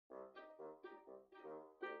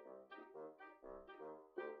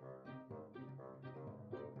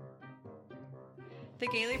The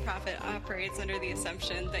Gaily Prophet operates under the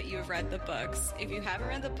assumption that you have read the books. If you haven't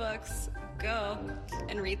read the books, go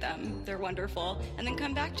and read them. They're wonderful. And then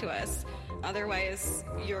come back to us. Otherwise,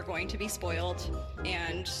 you're going to be spoiled.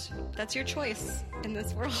 And that's your choice in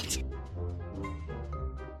this world.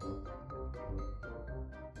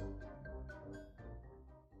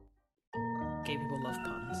 Gay people love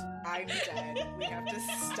puns. I'm dead. We have to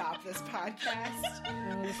stop this podcast.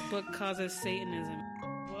 Oh, this book causes Satanism.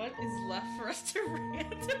 What is left for us to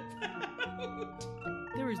rant about?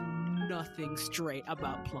 There is nothing straight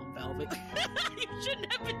about Plum Velvet. You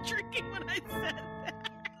shouldn't have been drinking when I said that.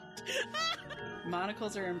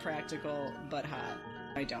 Monocles are impractical, but hot.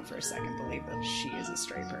 I don't for a second believe that she is a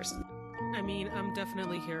straight person. I mean, I'm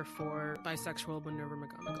definitely here for bisexual Minerva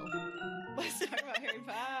McGonagall. Let's talk about Harry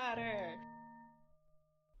Potter.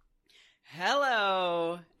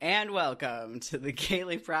 Hello, and welcome to the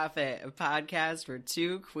Gaily Prophet, a podcast where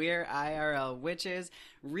two queer IRL witches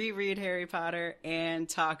reread Harry Potter and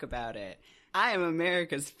talk about it. I am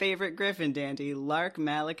America's favorite Griffin dandy, Lark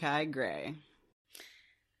Malachi Gray.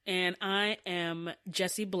 And I am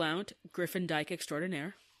Jessie Blount, Griffin Dyke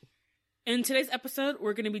extraordinaire. In today's episode,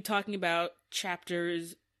 we're going to be talking about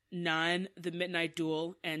chapters 9, The Midnight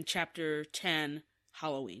Duel, and chapter 10,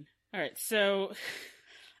 Halloween. All right, so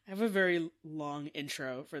I have a very long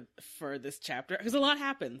intro for this chapter because a lot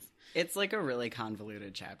happens. It's like a really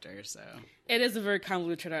convoluted chapter, so. It is a very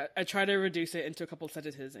convoluted chapter. I try to reduce it into a couple of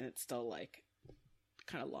sentences and it's still like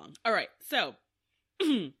kind of long. All right, so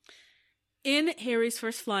in Harry's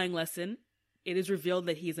first flying lesson, it is revealed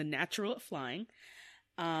that he's a natural at flying.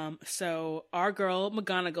 So our girl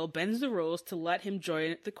McGonagall bends the rules to let him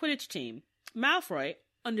join the Quidditch team. Malfoy,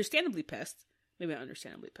 understandably pissed,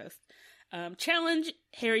 challenge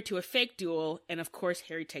Harry to a fake duel, and of course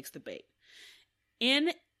Harry takes the bait.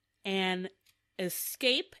 In an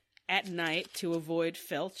escape at night to avoid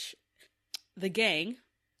Filch, the gang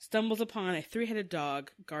stumbles upon a three-headed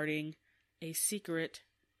dog guarding a secret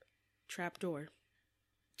trapdoor.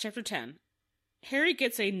 Chapter 10. Harry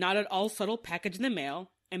gets a not at all subtle package in the mail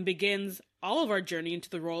and begins all of our journey into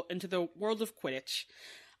the world of Quidditch.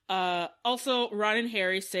 Also, Ron and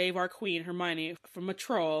Harry save our queen, Hermione, from a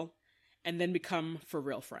troll and then become for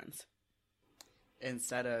real friends.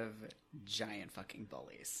 Instead of giant fucking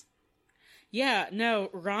bullies. Yeah,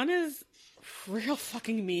 no, Ron is real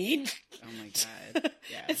fucking mean. Oh my god.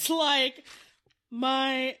 Yeah. It's like,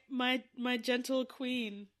 my gentle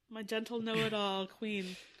queen, my gentle know-it-all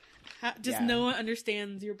queen. No one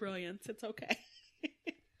understands your brilliance. It's okay.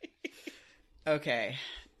 Okay,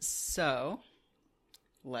 so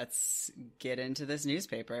let's get into this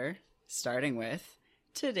newspaper, starting with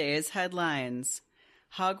today's headlines.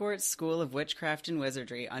 Hogwarts School of Witchcraft and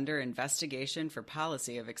Wizardry under investigation for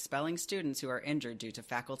policy of expelling students who are injured due to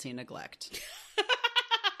faculty neglect.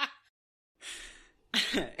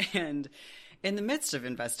 And in the midst of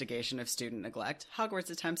investigation of student neglect,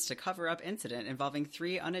 Hogwarts attempts to cover up incident involving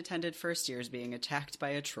 3 unattended first years being attacked by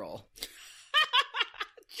a troll.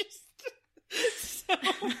 Just so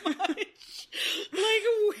much.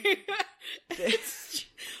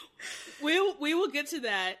 We will get to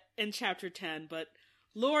that in chapter 10, but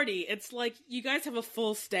Lordy, it's like you guys have a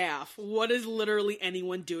full staff. What is literally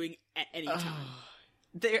anyone doing at any time?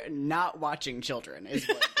 They're not watching children is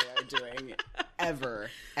what they are doing. Ever.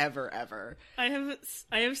 I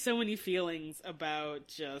have so many feelings about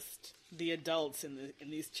just the adults in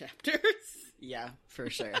these chapters. Yeah, for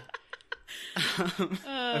sure.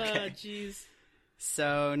 Okay. Jeez.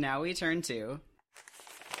 So now we turn to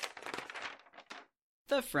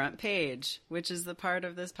the front page, which is the part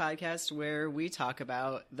of this podcast where we talk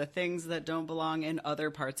about the things that don't belong in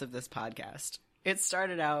other parts of this podcast. It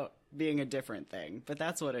started out being a different thing, but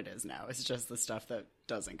that's what it is now. It's just the stuff that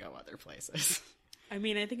doesn't go other places. I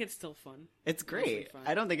mean, I think it's still fun. It's great.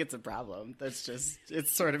 I don't think it's a problem. That's just,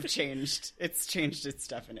 it's sort of changed. It's changed its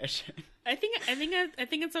definition. I think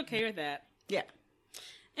it's okay with that. Yeah.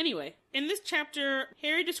 Anyway, in this chapter,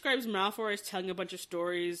 Harry describes Malfoy as telling a bunch of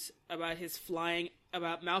stories about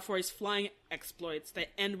Malfoy's flying exploits that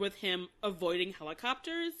end with him avoiding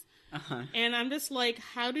helicopters. Uh-huh. And I'm just like,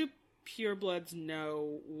 how do purebloods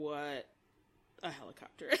know what a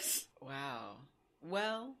helicopter is? Wow.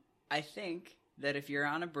 Well, I think that if you're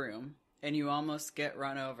on a broom and you almost get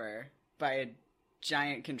run over by a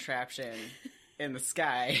giant contraption in the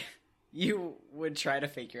sky, you would try to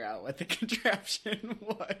figure out what the contraption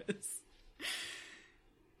was.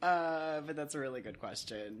 But that's a really good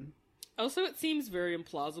question. Also, it seems very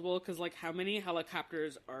implausible, because, like, how many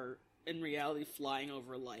helicopters are in reality flying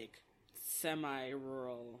over, like,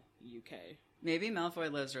 semi-rural UK? Maybe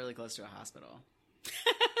Malfoy lives really close to a hospital.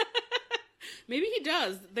 Maybe he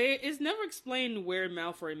does. It's never explained where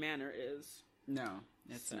Malfoy Manor is. No,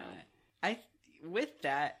 it's not. With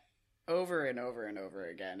that, over and over and over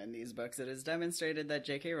again in these books, it is demonstrated that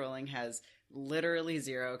J.K. Rowling has literally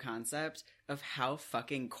zero concept of how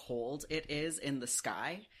fucking cold it is in the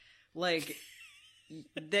sky. Like,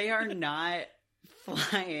 they are not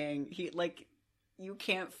flying. You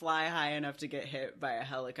can't fly high enough to get hit by a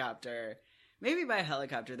helicopter. Maybe by a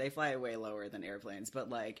helicopter, they fly way lower than airplanes, but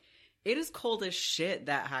like, it is cold as shit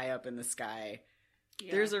that high up in the sky.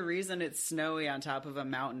 Yeah. There's a reason it's snowy on top of a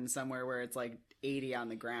mountain somewhere where it's like 80 on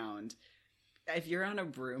the ground. If you're on a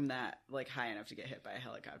broom that like high enough to get hit by a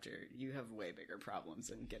helicopter, you have way bigger problems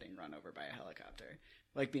than getting run over by a helicopter.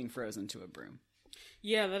 Like being frozen to a broom.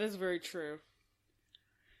 Yeah, that is very true.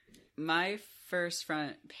 My first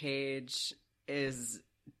front page is,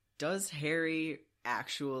 does Harry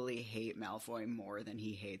actually hate Malfoy more than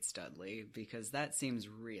he hates Dudley? Because that seems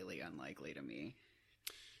really unlikely to me.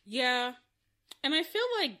 Yeah. And I feel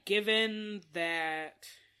like given that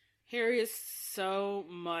Harry is so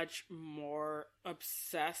much more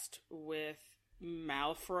obsessed with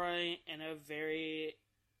Malfoy in a very...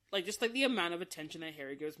 like, just like the amount of attention that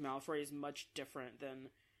Harry gives Malfoy is much different than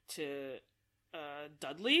to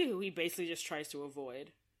Dudley, who he basically just tries to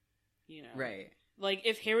avoid. You know? Right. Like,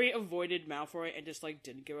 if Harry avoided Malfoy and just, like,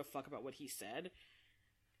 didn't give a fuck about what he said,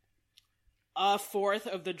 a fourth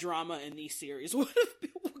of the drama in these series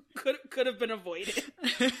could have been avoided.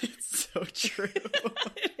 It's so true.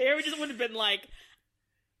 Harry just would have been like,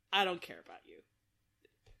 I don't care about you.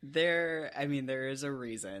 There is a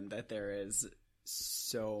reason that there is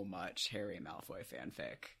so much Harry Malfoy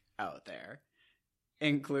fanfic out there,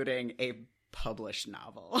 including a published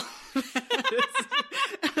novel.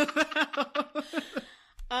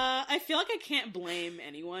 I feel like I can't blame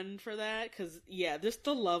anyone for that, because, yeah, just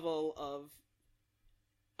the level of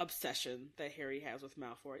obsession that Harry has with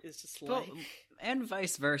Malfoy is just like... and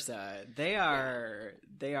vice versa. They are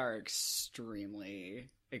extremely,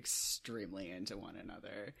 extremely into one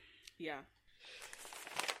another. Yeah.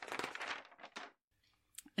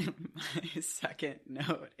 My second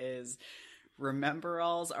note is,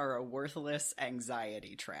 remember-alls are a worthless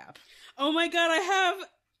anxiety trap. Oh my god, I have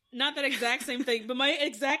not that exact same thing, but my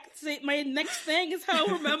next thing is how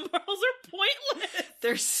remember-alls are pointless.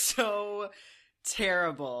 They're so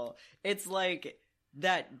terrible. It's like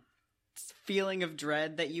that feeling of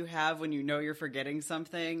dread that you have when you know you're forgetting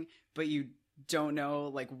something, but you don't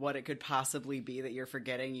know like what it could possibly be that you're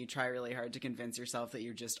forgetting. You try really hard to convince yourself that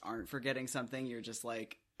you just aren't forgetting something. You're just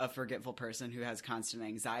like a forgetful person who has constant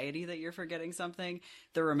anxiety that you're forgetting something.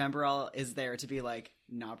 The remember-all is there to be like,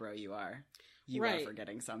 nah, bro, you are. You are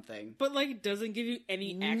forgetting something. But, like, doesn't give you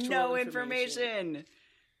any actual information.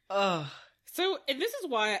 Ugh. So, and this is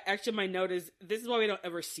why, actually, my note is, this is why we don't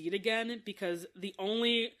ever see it again, because the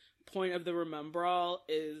only point of the remember-all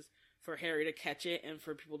is for Harry to catch it and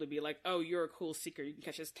for people to be like, oh, you're a cool seeker. You can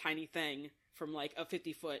catch this tiny thing from, like, a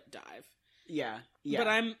 50-foot dive. Yeah. But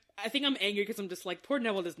I think I'm angry because I'm just like, poor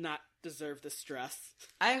Neville does not deserve the stress.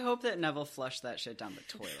 I hope that Neville flushed that shit down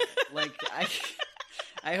the toilet. Like,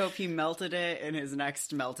 I hope he melted it in his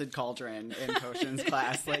next melted cauldron in potions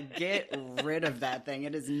class. Like, get rid of that thing.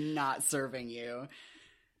 It is not serving you.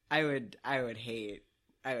 I would hate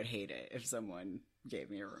it if someone gave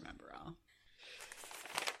me a remember-all.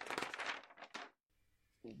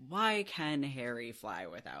 Why can Harry fly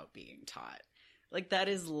without being taught? Like, that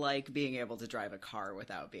is like being able to drive a car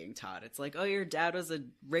without being taught. It's like, oh, your dad was a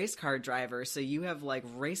race car driver, so you have, like,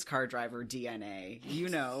 race car driver DNA. You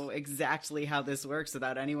know exactly how this works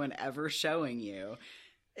without anyone ever showing you.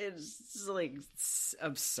 It's, like,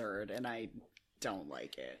 absurd, and I don't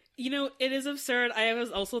like it. You know, it is absurd. I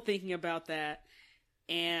was also thinking about that,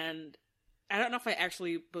 and I don't know if I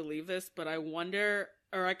actually believe this, but I wonder,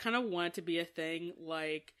 or I kind of want it to be a thing,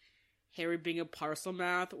 like Harry being a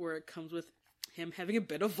Parselmouth, where it comes with him having a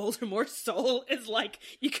bit of Voldemort's soul. Is like,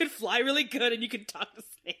 you can fly really good and you can talk to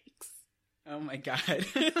snakes. Oh my god.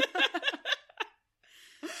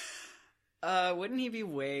 Wouldn't he be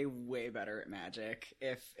way, way better at magic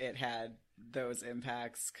if it had those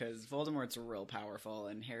impacts? Because Voldemort's real powerful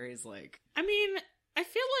and Harry's like... I mean, I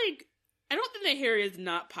feel like... I don't think that Harry is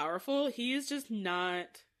not powerful. He is just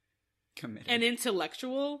not... committed. An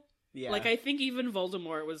intellectual. Yeah. Like, I think even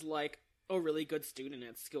Voldemort was like a really good student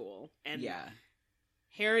at school. And yeah.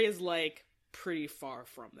 Harry is, like, pretty far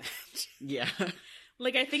from that. Yeah.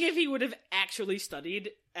 Like, I think if he would have actually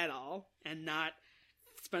studied at all and not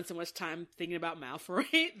spent so much time thinking about Malfoy,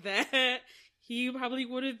 that he probably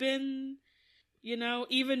would have been, you know,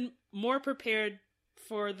 even more prepared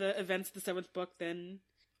for the events of the 7th book than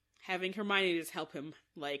having Hermione just help him,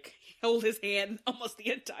 like, hold his hand almost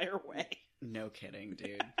the entire way. No kidding,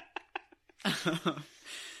 dude.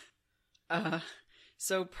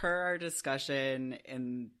 So per our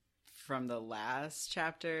discussion from the last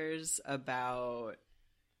chapters about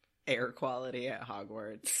air quality at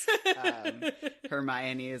Hogwarts,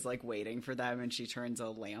 Hermione is like waiting for them and she turns a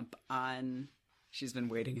lamp on. She's been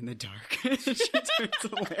waiting in the dark. She turns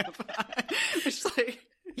a lamp on. She's like,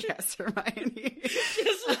 yes, Hermione.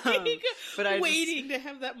 Just like waiting to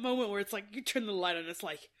have that moment where it's like you turn the light on and it's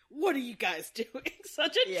like, what are you guys doing?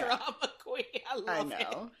 Such a drama queen. I love it.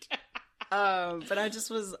 But I just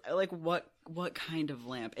was like, what kind of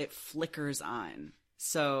lamp? It flickers on.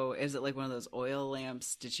 So is it like one of those oil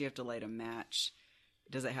lamps? Did she have to light a match?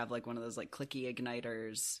 Does it have like one of those like clicky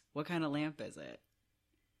igniters? What kind of lamp is it?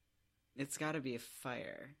 It's got to be a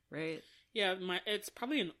fire, right? Yeah, it's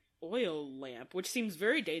probably an oil lamp, which seems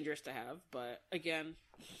very dangerous to have, but again...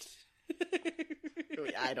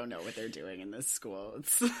 I don't know what they're doing in this school.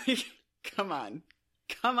 It's like, come on.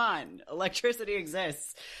 Electricity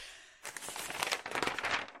exists.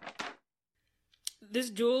 This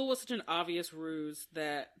duel was such an obvious ruse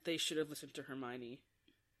that they should have listened to Hermione.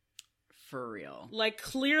 For real. Like,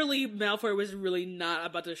 clearly Malfoy was really not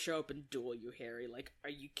about to show up and duel you, Harry. Like, are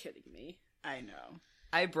you kidding me? I know.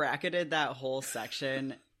 I bracketed that whole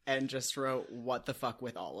section and just wrote, what the fuck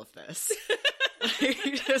with all of this?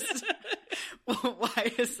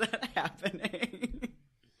 Why is that happening?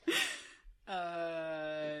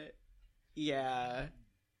 Yeah.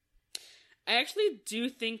 I actually do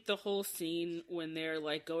think the whole scene when they're,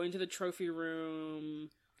 like, going to the trophy room,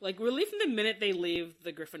 like, really from the minute they leave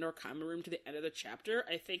the Gryffindor common room to the end of the chapter,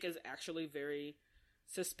 I think is actually very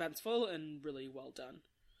suspenseful and really well done.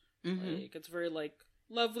 Mm-hmm. Like, it's very, like,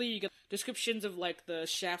 lovely. You get descriptions of, like, the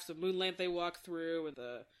shafts of moonlight they walk through and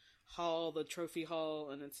the hall, the trophy hall,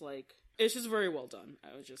 and it's, like, it's just very well done.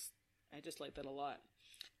 I just like that a lot.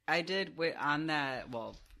 I did, on that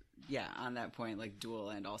point, like, duel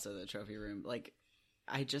and also the trophy room, like,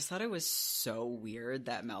 I just thought it was so weird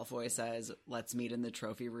that Malfoy says, let's meet in the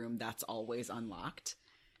trophy room that's always unlocked.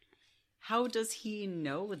 How does he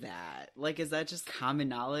know that? Like, is that just common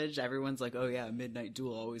knowledge? Everyone's like, oh yeah, midnight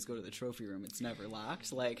duel, always go to the trophy room, it's never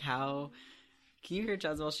locked. Like, how... Can you hear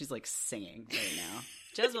Jezebel? She's, like, singing right now.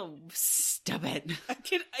 Jezebel, stop it. I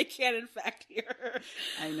can in fact hear her.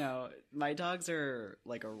 I know. My dogs are,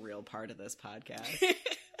 like, a real part of this podcast.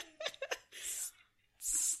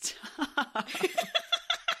 Stop.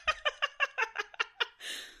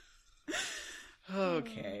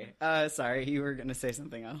 Okay. Sorry, you were gonna say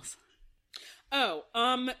something else. Oh,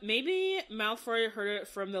 maybe Malfoy heard it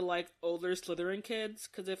from the, like, older Slytherin kids,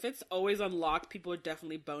 because if it's always unlocked, people are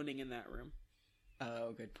definitely boning in that room.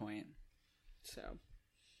 Oh, good point. So.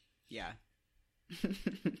 Yeah.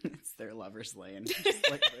 It's their lovers' lane.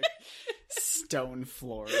 Just like the stone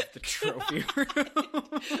floor of the trophy room.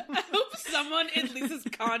 I hope someone at least is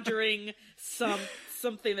conjuring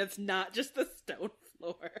something that's not just the stone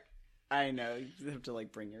floor. I know. You have to,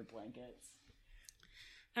 like, bring your blankets.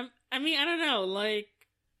 I mean, I don't know. Like,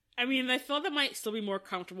 I mean, I feel that might still be more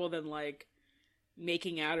comfortable than, like,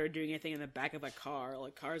 making out or doing anything in the back of a car.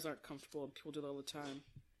 Like, cars aren't comfortable and people do that all the time.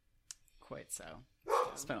 Quite so.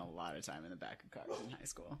 Spent a lot of time in the back of cars in high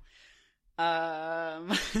school.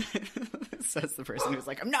 Says the person who's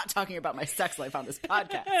like, I'm not talking about my sex life on this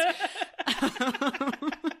podcast.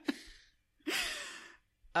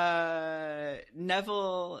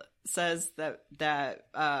 Neville says that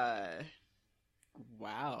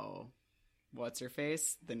wow, what's her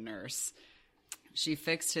face? The nurse. She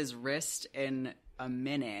fixed his wrist in a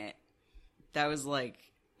minute. That was like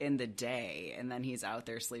in the day, and then he's out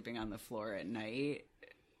there sleeping on the floor at night.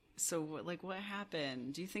 So, what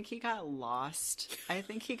happened? Do you think he got lost? I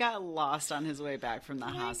think he got lost on his way back from the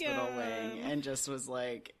hospital wing and just was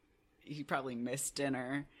like, he probably missed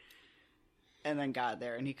dinner and then got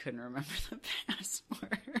there and he couldn't remember the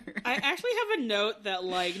password. I actually have a note that,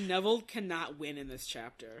 like, Neville cannot win in this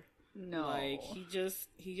chapter. No. Like, he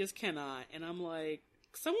just cannot. And I'm like,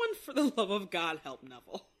 someone for the love of God help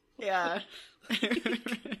Neville. Yeah.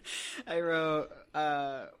 I wrote,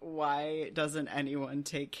 why doesn't anyone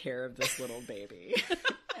take care of this little baby?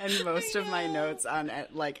 And most of my notes on,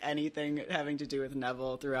 like, anything having to do with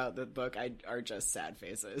Neville throughout the book are just sad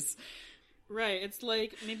faces. Right. It's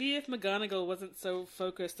like, maybe if McGonagall wasn't so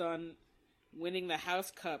focused on winning the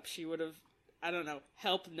House Cup, she would have, I don't know,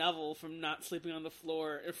 helped Neville from not sleeping on the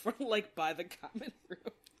floor in front, like, by the common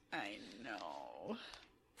room. I know.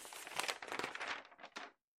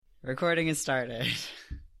 Recording has started.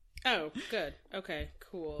 Oh, good. Okay,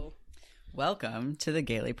 cool. Welcome to the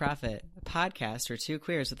Gaily Prophet, a podcast where two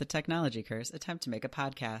queers with a technology curse attempt to make a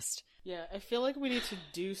podcast. Yeah, I feel like we need to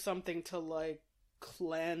do something to, like,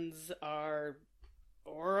 cleanse our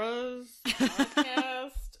auras,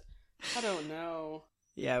 podcast. I don't know.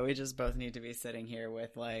 Yeah, we just both need to be sitting here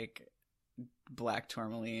with, like, black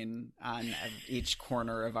tourmaline on each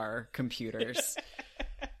corner of our computers.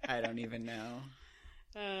 I don't even know.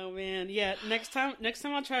 Oh, man. Yeah, next time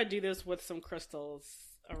I'll try to do this with some crystals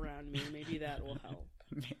around me. Maybe that will help.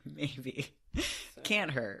 Maybe. So,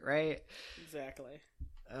 Can't hurt, right? exactly.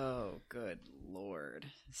 Oh, good lord.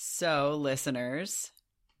 So, listeners,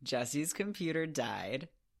 Jesse's computer died,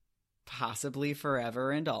 possibly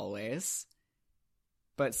forever and always,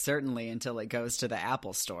 but certainly until it goes to the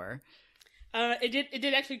Apple Store. It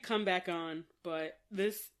did actually come back on, but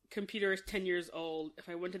this computer is 10 years old. If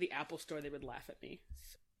I went to the Apple Store, they would laugh at me.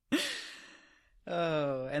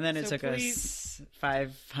 Oh, and then it So took us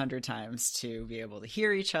 500 times to be able to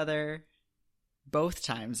hear each other. Both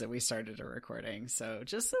times that we started a recording. So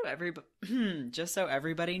just so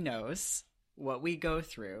everybody knows what we go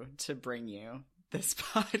through to bring you this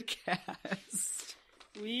podcast.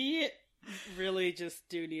 We really just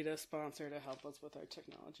do need a sponsor to help us with our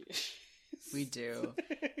technology issues. We do.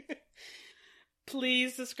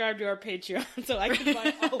 Please subscribe to our Patreon so I can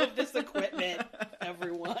buy all of this equipment,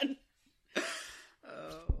 everyone.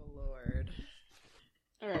 Oh, Lord.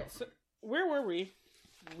 All right, so where were we?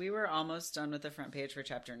 We were almost done with the front page for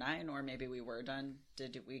chapter 9, or maybe we were done.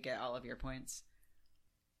 Did we get all of your points?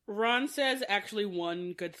 Ron says actually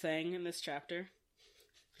one good thing in this chapter.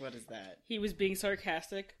 What is that? He was being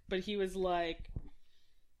sarcastic, but he was like,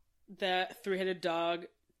 that three-headed dog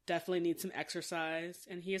definitely needs some exercise,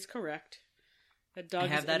 and he is correct. That dog I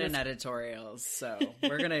have that in editorials, so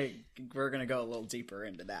we're gonna go a little deeper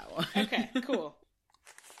into that one. Okay, cool.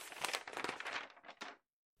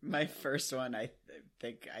 My first one, I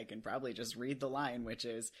think I can probably just read the line, which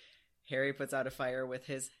is, Harry puts out a fire with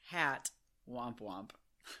his hat, womp womp.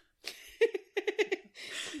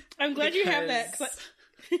 I'm glad you have that.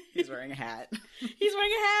 He's wearing a hat. He's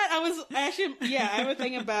wearing a hat. I have a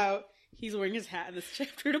thing about he's wearing his hat in this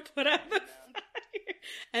chapter to put out the fire.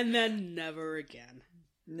 And then never again.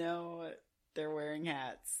 No, they're wearing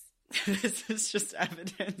hats. This is just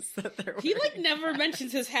evidence that they're wearing He, like, never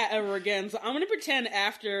mentions his hat ever again, so I'm gonna pretend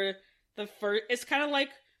after the first... It's kind of like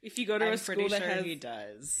if you go to a school that has... he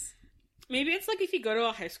does. Maybe it's like if you go to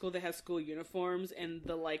a high school that has school uniforms, and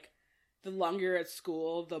the longer you're at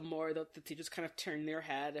school, the more the teachers kind of turn their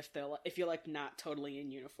head if you're, like, not totally in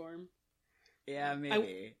uniform. Yeah,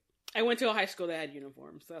 maybe. I went to a high school that had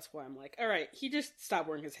uniforms, so that's why I'm like, alright, he just stopped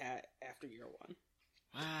wearing his hat after year one.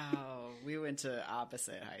 Wow, we went to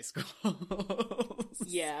opposite high schools.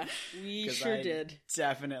 Yeah, we sure did.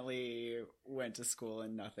 Definitely went to school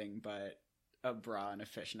in nothing but a bra and a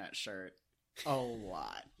fishnet shirt. A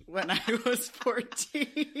lot. When I was 14.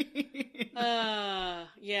 Yeah,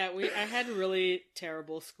 I had really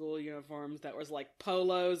terrible school uniforms that was like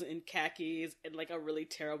polos and khakis and like a really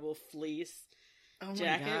terrible fleece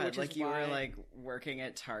jacket. God, which like is you why... were like working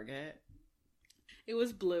at Target? It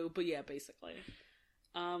was blue, but yeah, basically.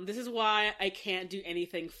 This is why I can't do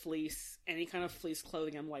anything fleece, any kind of fleece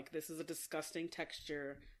clothing. I'm like, this is a disgusting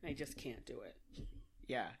texture, and I just can't do it.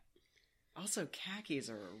 Yeah. Also, khakis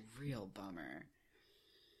are a real bummer.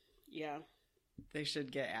 Yeah. They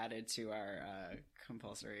should get added to our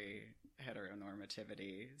compulsory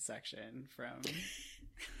heteronormativity section from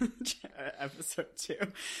episode 2.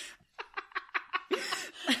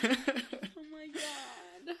 Oh my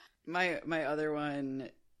god. My other one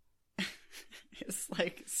is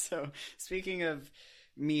like, so speaking of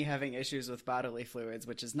me having issues with bodily fluids,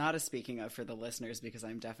 which is not a speaking of for the listeners because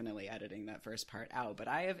I'm definitely editing that first part out, but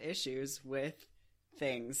I have issues with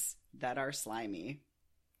things that are slimy.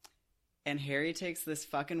 And Harry takes this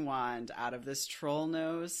fucking wand out of this troll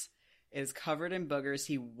nose. It is covered in boogers.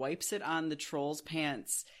 He wipes it on the troll's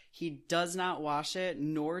pants. He does not wash it,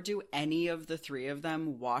 nor do any of the three of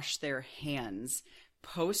them wash their hands.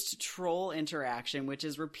 Post-troll interaction, which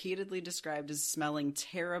is repeatedly described as smelling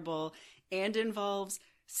terrible and involves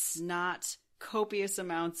snot, copious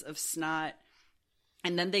amounts of snot.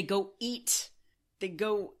 And then they go eat. They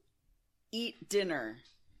go eat dinner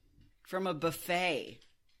from a buffet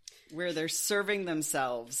where they're serving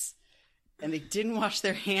themselves and they didn't wash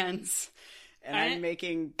their hands. And I'm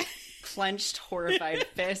making clenched, horrified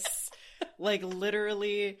fists. Like,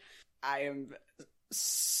 literally, I am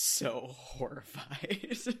so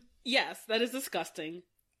horrified. Yes, that is disgusting.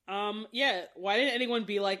 Yeah, why didn't anyone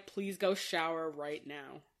be like, please go shower right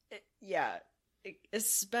now? Yeah.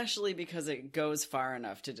 especially because it goes far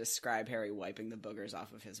enough to describe Harry wiping the boogers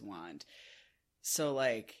off of his wand. So,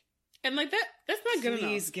 like... And, like, that's not good enough.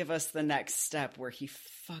 Please give us the next step where he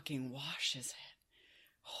fucking washes it.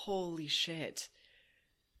 Holy shit.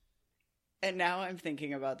 And now I'm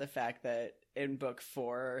thinking about the fact that in book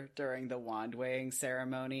 4, during the wand weighing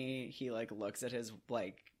ceremony, he, like, looks at his,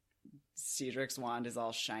 like, Cedric's wand is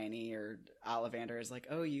all shiny, or Ollivander is like,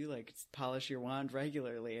 oh, you, like, polish your wand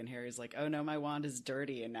regularly, and Harry's like, oh, no, my wand is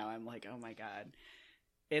dirty, and now I'm like, oh my god.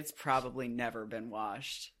 It's probably never been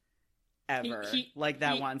washed. Ever.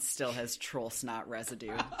 That wand still has troll snot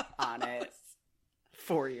residue on it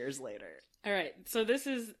 4 years later. Alright, so this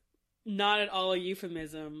is not at all a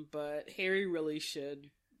euphemism, but Harry really should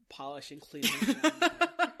polish and clean his wand.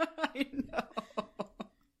 I know.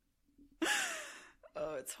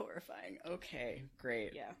 Oh, it's horrifying. Okay,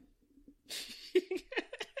 great. Yeah.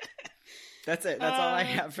 That's it. That's all I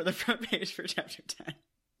have for the front page for chapter 10.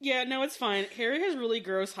 Yeah, no, it's fine. Harry has really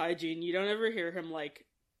gross hygiene. You don't ever hear him, like,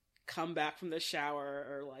 come back from the shower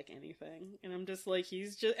or, like, anything. And I'm just like,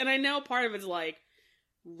 he's just... And I know part of it's, like,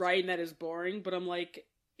 writing that is boring, but I'm like,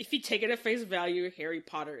 if you take it at face value, Harry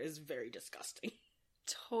Potter is very disgusting.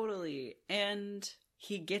 Totally. And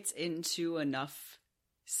he gets into enough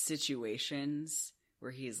situations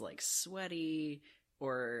where he's, like, sweaty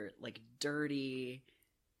or, like, dirty.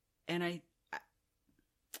 And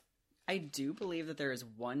I do believe that there is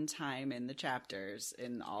one time in the chapters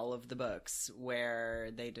in all of the books where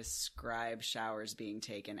they describe showers being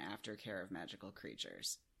taken after care of magical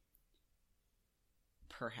creatures.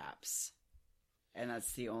 Perhaps. And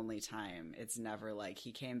that's the only time. It's never like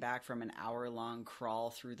he came back from an hour-long crawl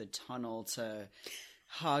through the tunnel to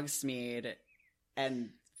Hogsmeade and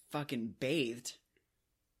fucking bathed.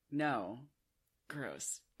 No.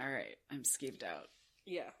 Gross. All right. I'm skeeved out.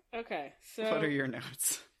 Yeah. Okay. So what are your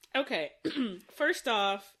notes? Okay. First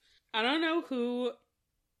off, I don't know who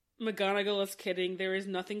McGonagall is kidding. There is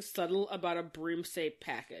nothing subtle about a broom-shaped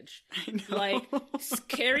package. I know. Like, it's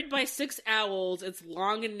carried by 6 owls. It's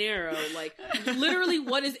long and narrow. Like, literally,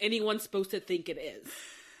 what is anyone supposed to think it is?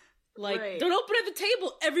 Like, right. Don't open it at the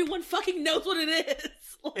table. Everyone fucking knows what it is.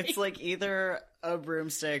 Like, it's like either a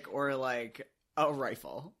broomstick or like a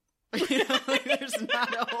rifle. You know, like, there's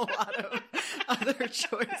not a whole lot of other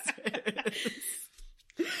choices.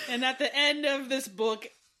 And at the end of this book,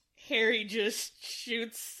 Harry just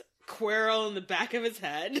shoots Quirrell in the back of his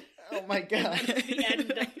head. Oh my god. That's the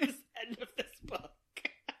end of this book.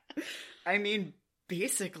 I mean,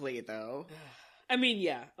 basically, though. I mean,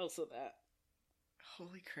 yeah, also that.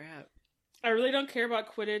 Holy crap. I really don't care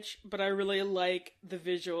about Quidditch, but I really like the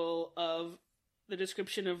visual of the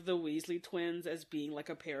description of the Weasley twins as being like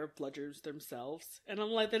a pair of bludgers themselves. And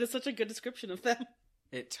I'm like, that is such a good description of them.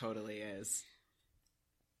 It totally is.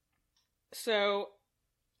 So,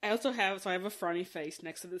 I have a frowny face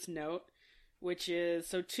next to this note, which is,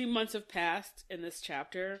 so 2 months have passed in this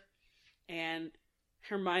chapter, and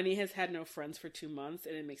Hermione has had no friends for 2 months,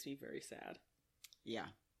 and it makes me very sad. Yeah.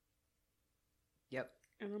 Yep.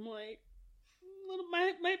 And I'm like,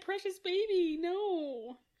 my precious baby,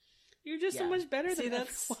 no. You're just so much better than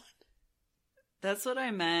everyone. That's what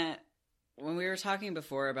I meant when we were talking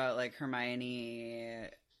before about, like, Hermione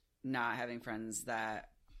not having friends that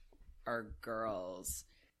are girls.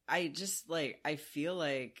 I just, like, I feel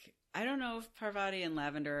like, I don't know if Parvati and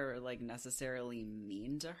Lavender are, like, necessarily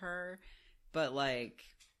mean to her, but, like,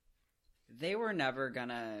 they were never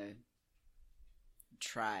gonna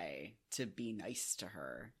try to be nice to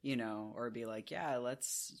her, you know, or be like, yeah,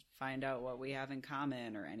 let's find out what we have in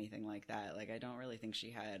common or anything like that. Like, I don't really think she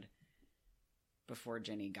had, before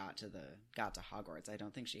Ginny got to Hogwarts, I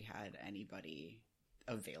don't think she had anybody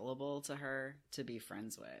available to her to be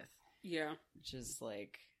friends with. Yeah. Which is,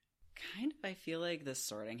 like, kind of, I feel like the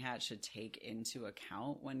Sorting Hat should take into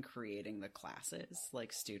account when creating the classes,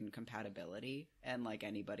 like, student compatibility, and, like,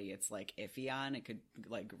 anybody it's, like, iffy on, it could,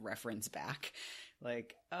 like, reference back,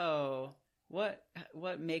 like, oh, what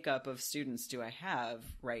makeup of students do I have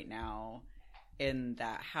right now in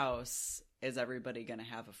that house? Is everybody gonna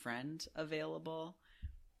have a friend available?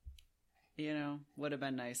 You know, would have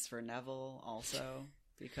been nice for Neville also.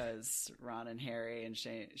 Because Ron and Harry and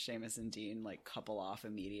Seamus and Dean, like, couple off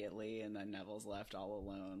immediately, and then Neville's left all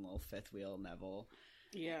alone, little fifth wheel Neville.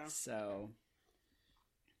 Yeah. So.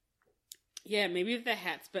 Yeah, maybe if the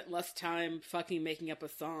hat spent less time fucking making up a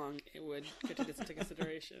song, it would get this into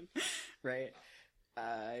consideration. Right.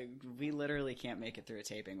 We literally can't make it through a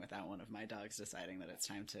taping without one of my dogs deciding that it's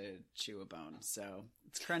time to chew a bone. So,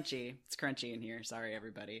 it's crunchy. It's crunchy in here. Sorry,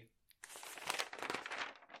 everybody.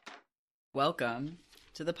 Welcome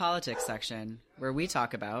to the politics section, where we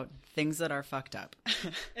talk about things that are fucked up.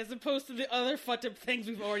 As opposed to the other fucked up things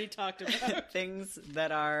we've already talked about. Things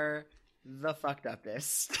that are the fucked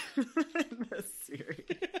upest in this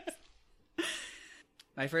series.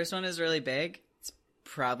 My first one is really big. It's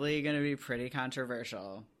probably going to be pretty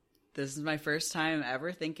controversial. This is my first time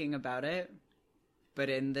ever thinking about it, but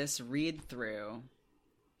in this read-through,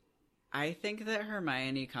 I think that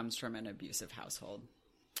Hermione comes from an abusive household.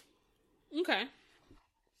 Okay.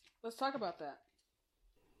 Let's talk about that.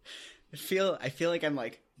 I feel like I'm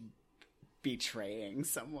like betraying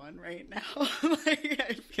someone right now. Like,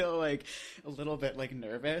 I feel like a little bit like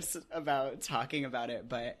nervous about talking about it,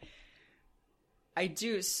 but I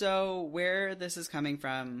do. So where this is coming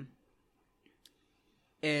from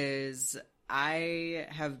is I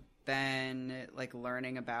have been like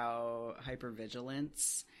learning about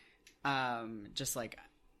hypervigilance, just like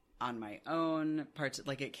on my own parts.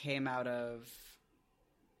 Like it came out of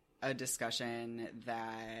a discussion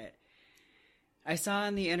that I saw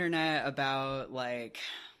on the internet about like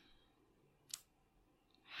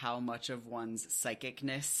how much of one's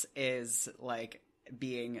psychicness is like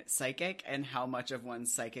being psychic and how much of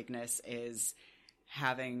one's psychicness is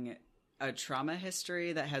having a trauma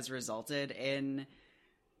history that has resulted in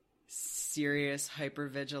serious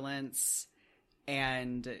hypervigilance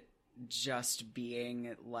and just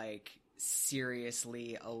being like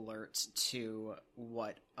seriously alert to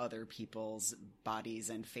what other people's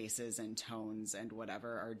bodies and faces and tones and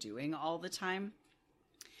whatever are doing all the time.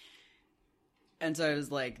 And so I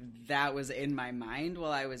was like, that was in my mind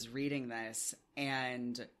while I was reading this,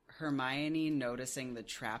 and Hermione noticing the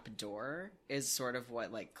trap door is sort of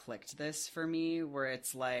what like clicked this for me, where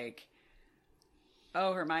it's like,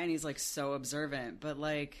 oh, Hermione's like so observant, but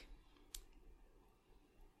like,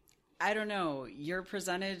 I don't know, you're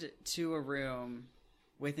presented to a room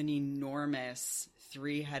with an enormous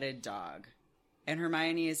 3-headed dog, and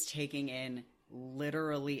Hermione is taking in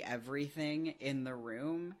literally everything in the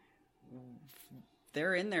room.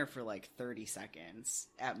 They're in there for like 30 seconds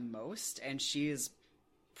at most, and she is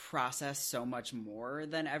processed so much more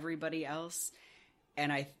than everybody else.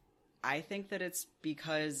 And I think that it's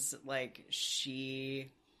because like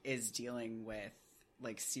she is dealing with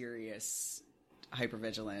like serious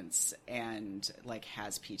hypervigilance and like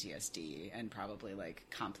has PTSD and probably like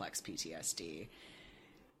complex PTSD.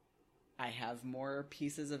 I have more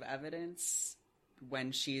pieces of evidence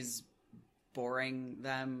when she's boring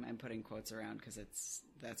them. I'm putting quotes around because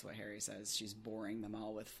that's what Harry says. She's boring them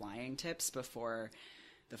all with flying tips before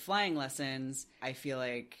the flying lessons. I feel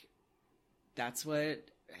like that's what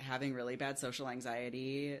having really bad social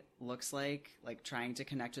anxiety looks like trying to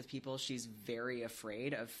connect with people. She's very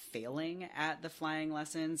afraid of failing at the flying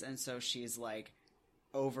lessons, and so she's like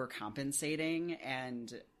overcompensating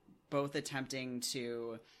and both attempting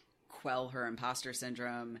to quell her imposter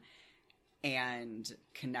syndrome and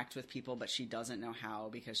connect with people, but she doesn't know how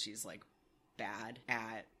because she's like bad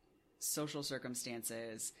at social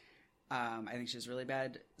circumstances. I think she has really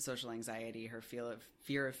bad social anxiety. Her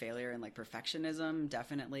fear of failure and like perfectionism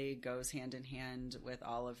definitely goes hand in hand with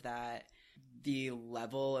all of that. The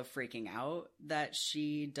level of freaking out that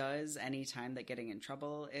she does anytime that getting in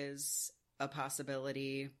trouble is a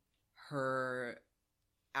possibility. Her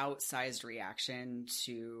outsized reaction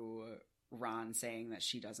to Ron saying that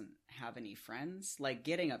she doesn't have any friends, like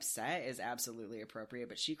getting upset is absolutely appropriate,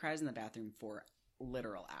 but she cries in the bathroom for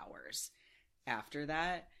literal hours after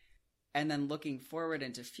that. And then looking forward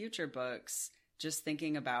into future books, just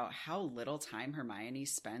thinking about how little time Hermione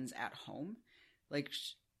spends at home. Like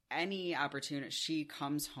any opportunity, she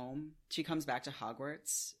comes back to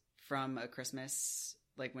Hogwarts from a Christmas,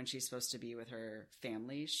 like when she's supposed to be with her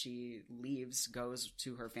family. She leaves, goes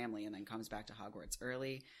to her family, and then comes back to Hogwarts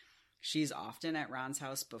early. She's often at Ron's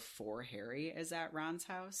house before Harry is at Ron's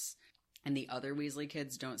house. And the other Weasley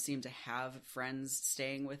kids don't seem to have friends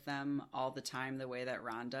staying with them all the time the way that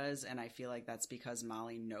Ron does. And I feel like that's because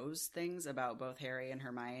Molly knows things about both Harry and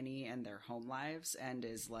Hermione and their home lives and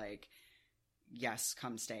is like, yes,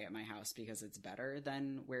 come stay at my house because it's better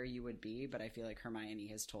than where you would be. But I feel like Hermione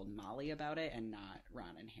has told Molly about it and not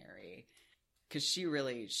Ron and Harry. Because she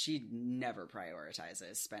never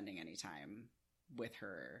prioritizes spending any time with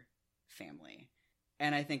her family.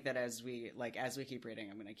 And I think that as we keep reading,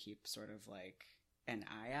 I'm going to keep sort of like an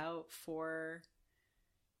eye out for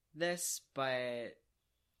this, but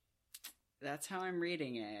that's how I'm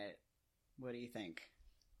reading it. What do you think?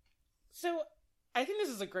 So I think this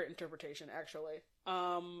is a great interpretation, actually.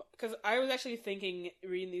 Because I was actually thinking,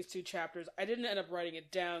 reading these two chapters, I didn't end up writing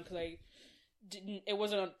it down because it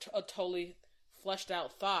wasn't a totally fleshed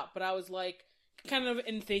out thought, but I was like, kind of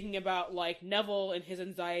in thinking about, like, Neville and his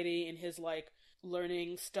anxiety and his, like,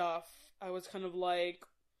 learning stuff, I was kind of like,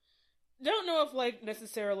 don't know if, like,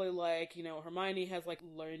 necessarily, like, you know, Hermione has, like,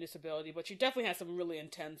 learning disability, but she definitely has some really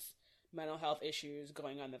intense mental health issues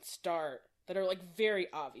going on that start that are, like, very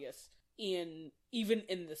obvious even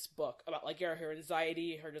in this book about, like, yeah, her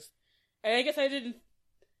anxiety, her just, and I guess I didn't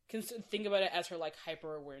think about it as her, like,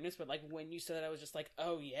 hyper awareness, but, like, when you said that, I was just like,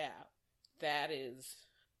 oh yeah, that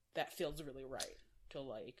feels really right to,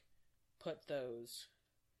 like, put those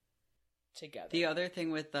together. The other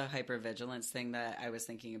thing with the hypervigilance thing that I was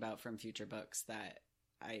thinking about from future books that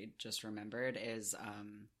I just remembered is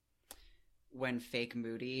when fake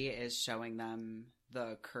Moody is showing them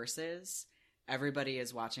the curses, everybody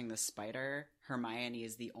is watching the spider. Hermione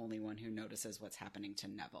is the only one who notices what's happening to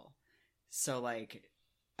Neville. So, like,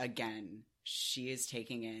 again, she is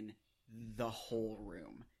taking in the whole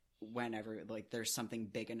room. Whenever, like, there's something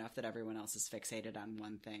big enough that everyone else is fixated on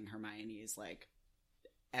one thing, Hermione is, like,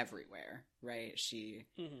 everywhere, right?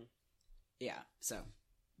 Yeah, so,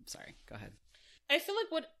 sorry, go ahead. I feel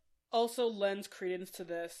like what also lends credence to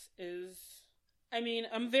this is, I mean,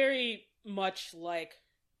 I'm very much, like,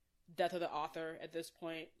 death of the author at this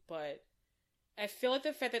point, but I feel like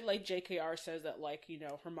the fact that, like, JKR says that, like, you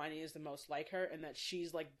know, Hermione is the most like her, and that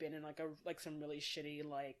she's, like, been in, like, some really shitty,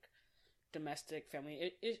 like, domestic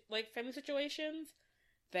family situations,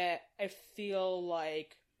 that I feel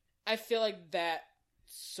like that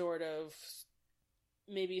sort of,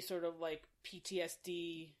 maybe sort of, like,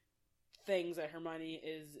 PTSD things that Hermione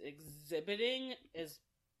is exhibiting is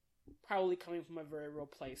probably coming from a very real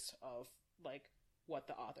place of, like, what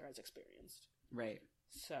the author has experienced. Right.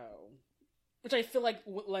 So, which I feel like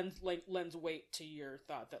lends weight to your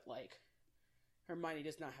thought that, like, Hermione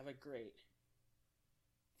does not have a great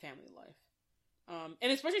family life.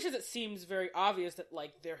 And especially since it seems very obvious that,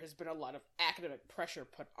 like, there has been a lot of academic pressure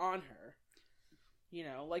put on her. You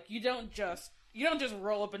know, like, you don't just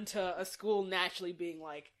roll up into a school naturally being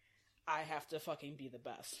like, I have to fucking be the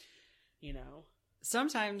best, you know?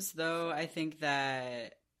 Sometimes, though, I think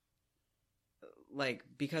that, like,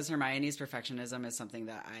 because Hermione's perfectionism is something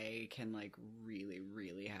that I can, like, really,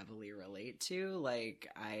 really heavily relate to. Like,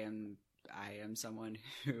 I am someone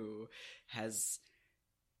who has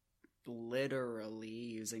literally,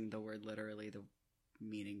 using the word literally, the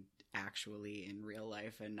meaning actually in real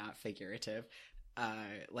life and not figurative,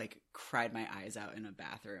 like, cried my eyes out in a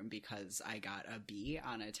bathroom because I got a B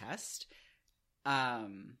on a test.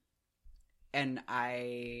 And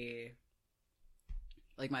I,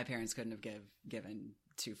 like, my parents couldn't have given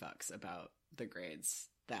two fucks about the grades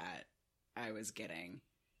that I was getting.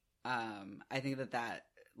 I think that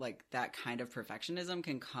like, that kind of perfectionism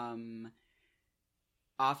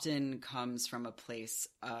often comes from a place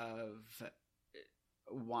of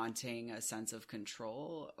wanting a sense of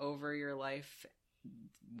control over your life,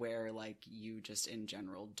 where, like, you just in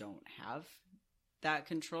general don't have that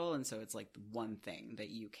control, and so it's like the one thing that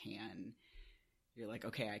you're like,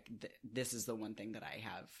 okay, this is the one thing that I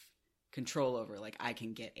have control over. Like, I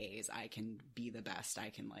can get A's, I can be the best,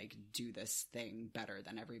 I can, like, do this thing better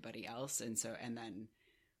than everybody else. And then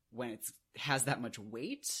when it has that much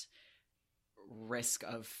weight, risk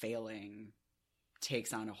of failing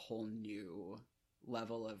takes on a whole new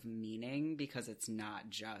level of meaning, because it's not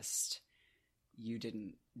just you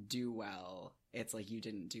didn't do well, it's like you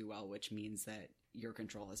didn't do well, which means that your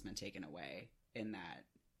control has been taken away in that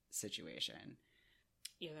situation.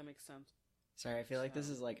 Yeah, that makes sense. Sorry, I feel like this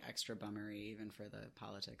is, like, extra bummery even for the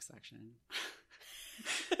politics section.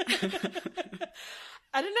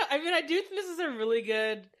 I don't know. I mean, I do think this is a really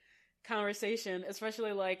good conversation,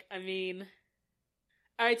 especially, like, I mean,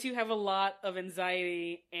 I too have a lot of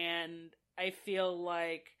anxiety, and I feel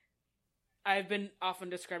like I've been often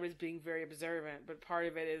described as being very observant, but part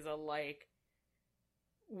of it is like,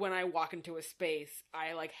 when I walk into a space,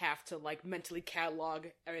 I, like, have to, like, mentally catalog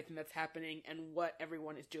everything that's happening and what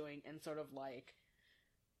everyone is doing, and sort of, like,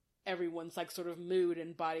 everyone's, like, sort of mood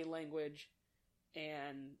and body language,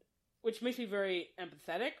 and which makes me very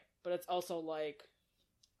empathetic, but it's also, like,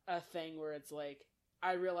 a thing where it's like,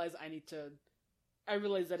 I realize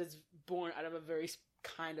that it's born out of a very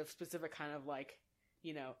kind of specific kind of, like,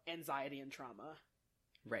 you know, anxiety and trauma.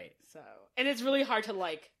 Right. So, and it's really hard to,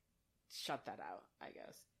 like, shut that out, I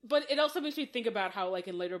guess. But it also makes me think about how, like,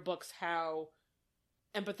 in later books, how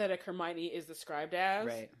empathetic Hermione is described as.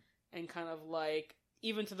 Right. And kind of, like,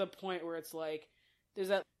 even to the point where it's like, there's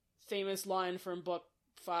that famous line from book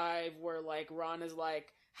 5 where, like, Ron is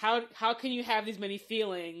like, how can you have these many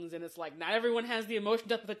feelings? And it's like, not everyone has the emotion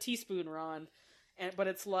depth of a teaspoon, Ron. But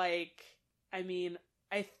it's like, I mean,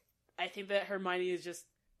 I think that Hermione is just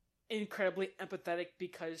incredibly empathetic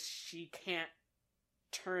because she can't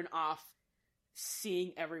turn off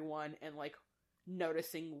seeing everyone and, like,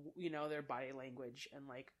 noticing, you know, their body language and,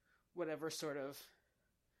 like, whatever sort of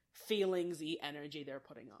feelingsy energy they're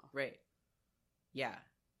putting off. Right. Yeah.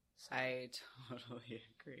 So. I totally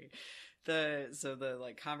agree. The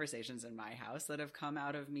like conversations in my house that have come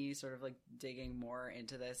out of me sort of like digging more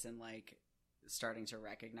into this and like starting to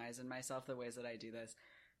recognize in myself the ways that I do this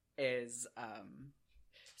is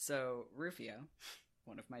so Rufio,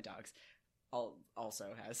 one of my dogs,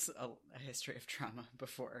 also has a history of trauma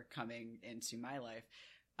before coming into my life.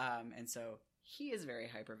 And so he is very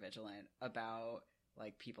hypervigilant about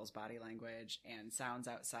like people's body language and sounds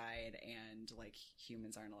outside, and like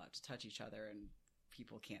humans aren't allowed to touch each other and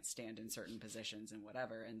people can't stand in certain positions and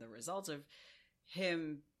whatever. And the result of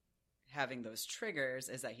him having those triggers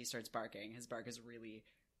is that he starts barking. His bark is really,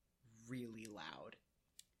 really loud.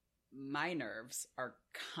 My nerves are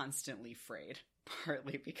constantly frayed,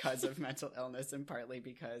 partly because of mental illness and partly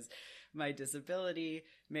because my disability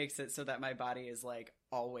makes it so that my body is like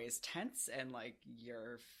always tense, and like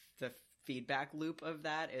the feedback loop of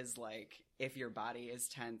that is like, if your body is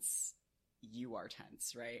tense, you are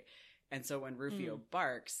tense, right? And so when Rufio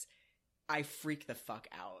barks, I freak the fuck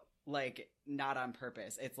out. Like, not on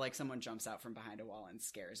purpose. It's like someone jumps out from behind a wall and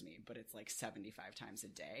scares me, but it's like 75 times a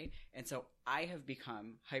day. And so I have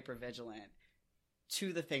become hypervigilant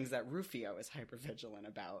to the things that Rufio is hypervigilant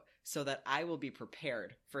about, so that I will be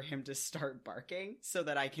prepared for him to start barking so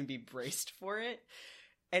that I can be braced for it.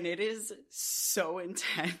 And it is so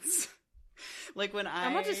intense. Like when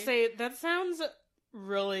I'm about to say, that sounds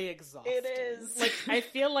really exhausting. It is. Like, I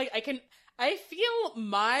feel like I feel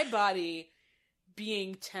my body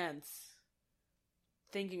being tense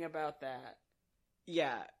thinking about that.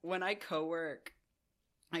 Yeah. When I co-work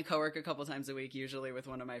a couple times a week, usually with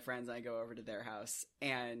one of my friends. I go over to their house,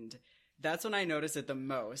 and that's when I notice it the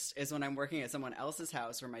most, is when I'm working at someone else's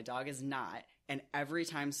house where my dog is not, and every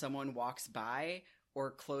time someone walks by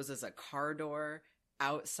or closes a car door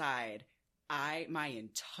outside, my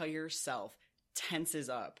entire self tenses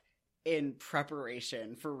up in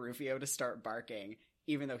preparation for Rufio to start barking,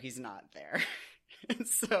 even though he's not there. And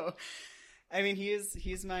so, I mean,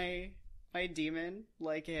 he's my demon,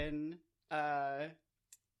 like in The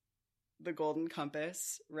Golden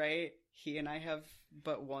Compass, right? He and I have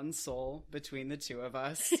but one soul between the two of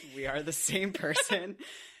us. We are the same person.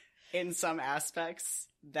 In some aspects,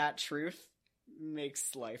 that truth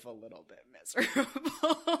makes life a little bit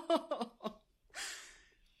miserable.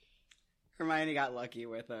 Hermione got lucky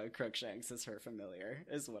with Crookshanks as her familiar,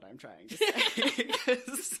 is what I'm trying to say.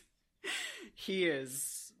 Because he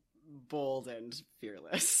is bold and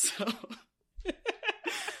fearless. So.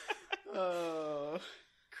 Oh,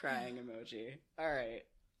 crying emoji. All right.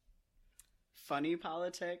 Funny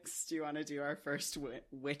politics. Do you want to do our first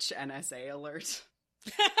witch NSA alert?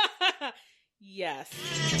 Yes.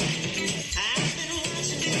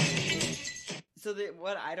 So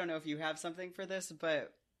what, I don't know if you have something for this,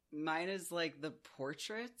 but mine is like the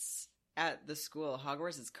portraits at the school.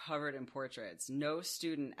 Hogwarts is covered in portraits. No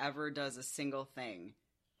student ever does a single thing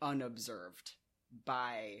unobserved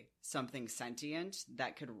by something sentient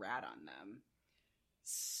that could rat on them.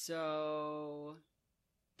 So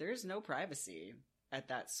there's no privacy at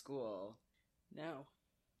that school. No.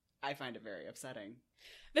 I find it very upsetting.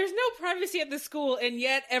 There's no privacy at the school, and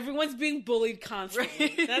yet everyone's being bullied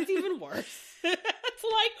constantly. Right. That's even worse. It's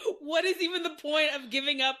like, what is even the point of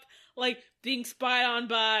giving up, like, being spied on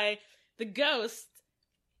by the ghost,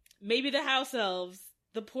 maybe the house elves,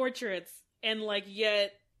 the portraits, and, like,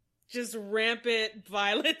 yet just rampant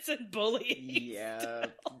violence and bullying. Yeah.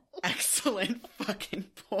 Excellent fucking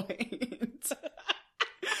point.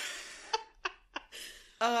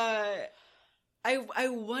 I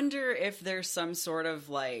wonder if there's some sort of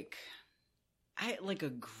like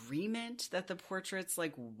agreement that the portraits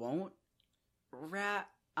like won't rat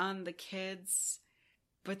on the kids,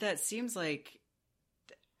 but that seems like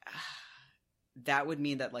that would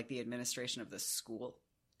mean that like the administration of the school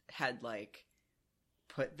had like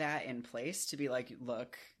put that in place to be like,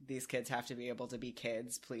 look, these kids have to be able to be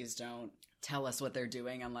kids. Please don't tell us what they're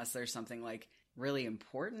doing unless there's something like really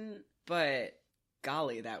important. But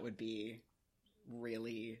golly, that would be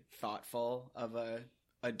really thoughtful of a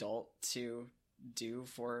adult to do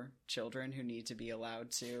for children who need to be allowed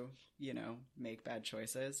to, you know, make bad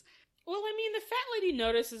choices. Well, I mean, the fat lady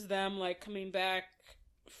notices them, like, coming back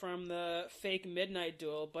from the fake midnight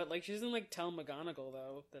duel, but, like, she doesn't, like, tell McGonagall,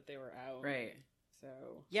 though, that they were out. Right. So.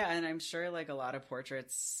 Yeah, and I'm sure, like, a lot of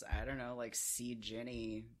portraits, I don't know, like, see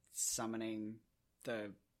Ginny summoning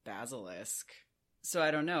the basilisk. So I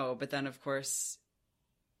don't know, but then, of course,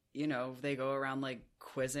 you know, they go around like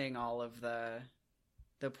quizzing all of the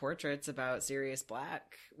portraits about Sirius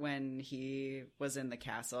Black when he was in the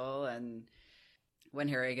castle, and when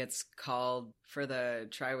Harry gets called for the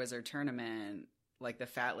Triwizard Tournament, like the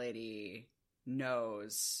fat lady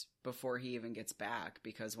knows before he even gets back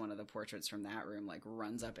because one of the portraits from that room like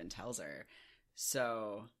runs up and tells her.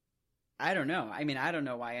 So I don't know. I mean, I don't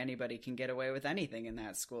know why anybody can get away with anything in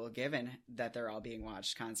that school given that they're all being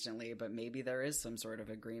watched constantly, but maybe there is some sort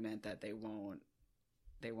of agreement that they won't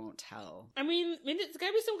tell. I mean, there's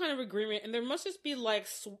gotta be some kind of agreement, and there must just be like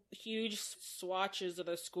huge swatches of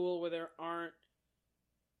the school where there aren't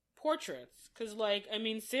portraits. Because, like, I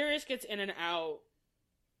mean, Sirius gets in and out,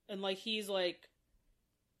 and like he's like,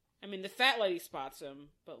 I mean, the fat lady spots him,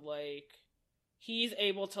 but like he's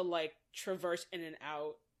able to like traverse in and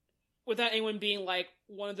out without anyone being like,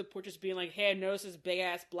 one of the portraits being like, hey, I noticed this big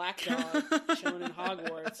ass black dog chilling in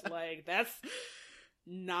Hogwarts. Like, that's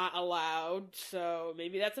not allowed, so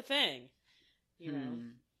maybe that's a thing, you know.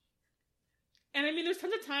 And I mean, there's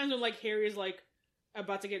tons of times when like Harry's like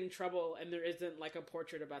about to get in trouble and there isn't like a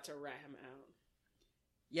portrait about to rat him out.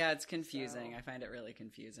 Yeah, it's confusing. So. I find it really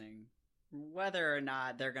confusing. Whether or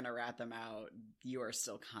not they're gonna rat them out, you are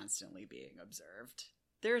still constantly being observed.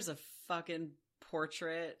 There's a fucking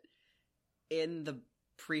portrait in the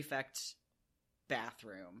prefect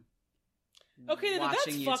bathroom. Okay, watching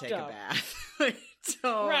that's you fucked take up. a bath. Like,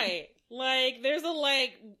 don't. Right. Like, there's a,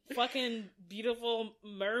 like, fucking beautiful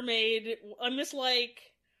mermaid. I'm just like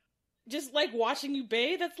watching you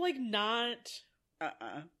bathe. That's, like, not...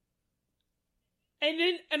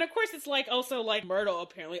 And of course, it's, like, also, like, Myrtle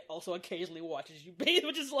apparently also occasionally watches you bathe,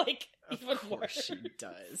 which is, like, even worse. Of course she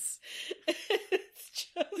does. It's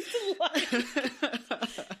just, like...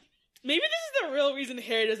 Maybe this is the real reason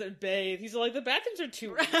Harry doesn't bathe. He's like, the bathrooms are too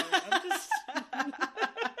warm. I'm just...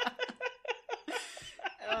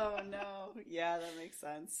 Oh, no. Yeah, that makes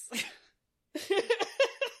sense.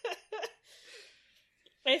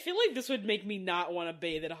 I feel like this would make me not want to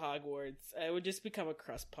bathe at Hogwarts. I would just become a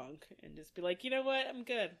crust punk and just be like, you know what? I'm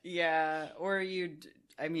good. Yeah, or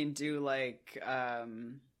do like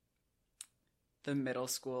the middle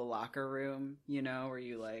school locker room, you know, where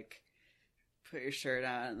you like put your shirt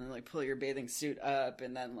on and then like pull your bathing suit up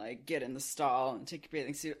and then like get in the stall and take your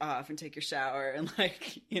bathing suit off and take your shower and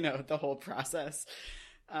like, you know, the whole process.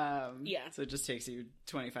 Yeah. So it just takes you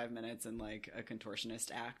 25 minutes and like a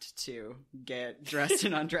contortionist act to get dressed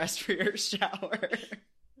and undressed for your shower.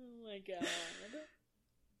 Oh my god.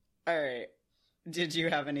 All right. Did you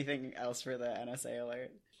have anything else for the NSA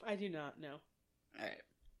alert? I do not know. All right.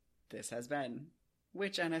 This has been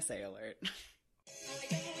Which NSA Alert?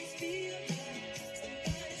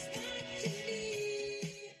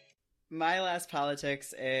 My last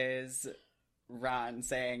politics is Ron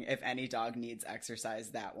saying, if any dog needs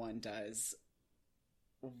exercise, that one does.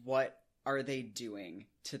 What are they doing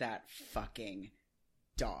to that fucking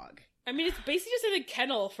dog? I mean, it's basically just in a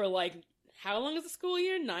kennel for like, how long is the school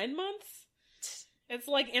year? 9 months? It's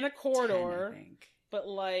like in a corridor. 10, I think. But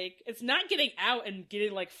like, it's not getting out and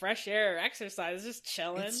getting like fresh air or exercise. It's just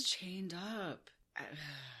chilling. It's chained up.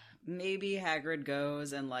 Maybe Hagrid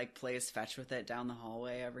goes and like plays fetch with it down the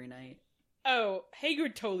hallway every night. Oh,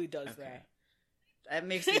 Hagrid totally does that. That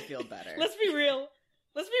makes me feel better. Let's be real.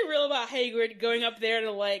 Let's be real about Hagrid going up there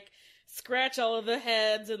to like scratch all of the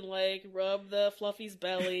heads and like rub the Fluffy's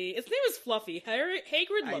belly. Its name is Fluffy.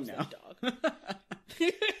 Hagrid loves that dog.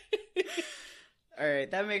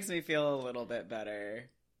 Alright, that makes me feel a little bit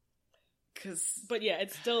better. But yeah,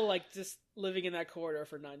 it's still like just living in that corridor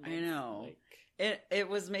for 9 months. I know. Like... It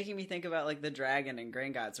was making me think about like the dragon and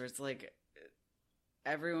Gringotts, where it's like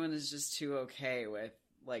everyone is just too okay with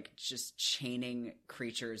like just chaining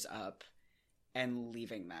creatures up and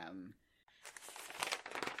leaving them.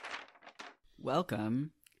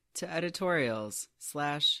 Welcome to editorials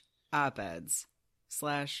 / op-eds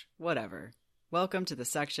 / whatever. Welcome to the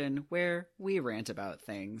section where we rant about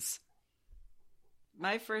things.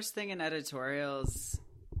 My first thing in editorials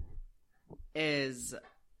is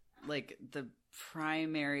like the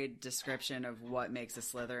primary description of what makes a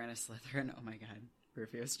Slytherin a Slytherin. Oh my god,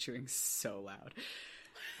 Rufio's chewing so loud.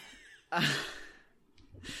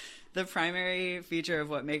 The primary feature of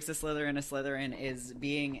what makes a Slytherin is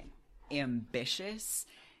being ambitious.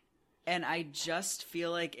 And I just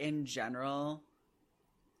feel like in general,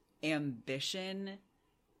 ambition,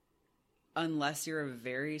 unless you're a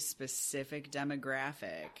very specific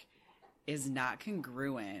demographic, is not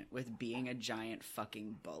congruent with being a giant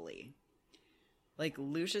fucking bully. Like,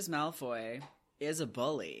 Lucius Malfoy is a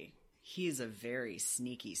bully. He's a very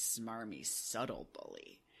sneaky, smarmy, subtle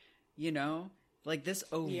bully. You know? Like, this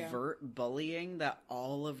overt bullying that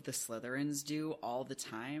all of the Slytherins do all the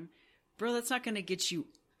time, bro, that's not going to get you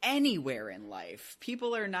anywhere in life.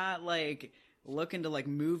 People are not, like, looking to, like,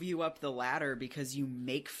 move you up the ladder because you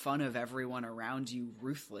make fun of everyone around you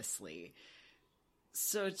ruthlessly.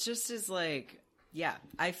 So it just is like, yeah,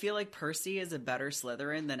 I feel like Percy is a better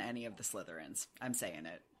Slytherin than any of the Slytherins. I'm saying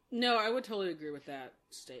it. No, I would totally agree with that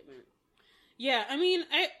statement. Yeah, I mean,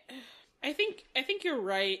 I think you're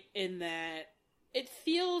right in that it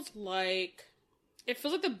feels like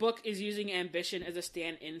the book is using ambition as a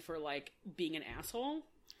stand-in for, like, being an asshole.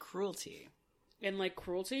 Cruelty. And, like,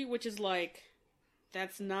 cruelty, which is, like,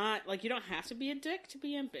 that's not, like, you don't have to be a dick to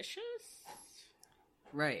be ambitious.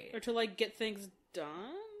 Right. Or to, like, get things done.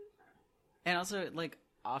 And also, like,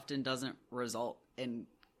 often doesn't result in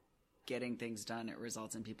getting things done. It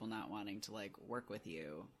results in people not wanting to, like, work with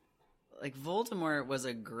you. Like, Voldemort was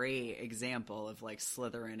a great example of, like,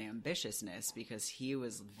 Slytherin ambitiousness because he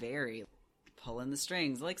was very pulling the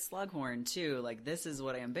strings, like Slughorn, too. Like, this is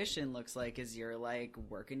what ambition looks like, is you're, like,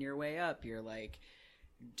 working your way up. You're, like,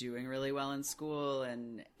 doing really well in school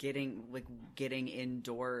and getting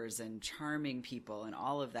indoors and charming people and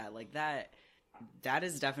all of that. Like, that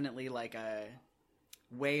is definitely, like, a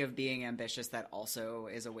way of being ambitious that also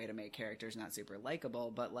is a way to make characters not super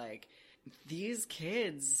likable. But, like, these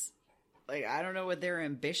kids... Like, I don't know what their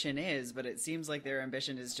ambition is, but it seems like their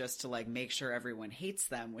ambition is just to, like, make sure everyone hates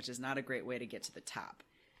them, which is not a great way to get to the top.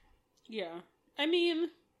 Yeah. I mean,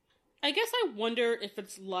 I guess I wonder if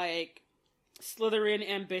it's, like, Slytherin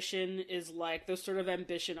ambition is, like, the sort of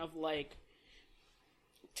ambition of, like,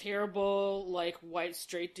 terrible, like, white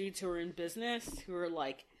straight dudes who are in business, who are,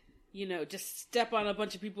 like, you know, just step on a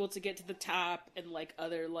bunch of people to get to the top, and, like,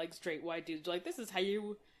 other, like, straight white dudes. Like, this is how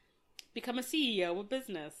you... become a CEO of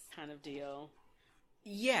business kind of deal.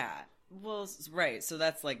 Yeah. Well, right. So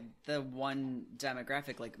that's, like, the one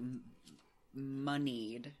demographic, like,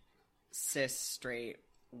 moneyed, cis, straight,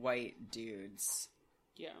 white dudes.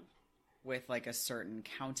 Yeah. With, like, a certain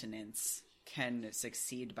countenance can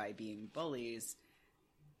succeed by being bullies.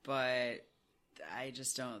 But I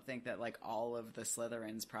just don't think that, like, all of the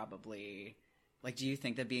Slytherins probably... Like, do you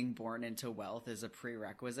think that being born into wealth is a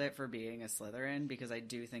prerequisite for being a Slytherin? Because I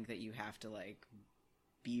do think that you have to, like,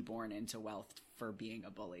 be born into wealth for being a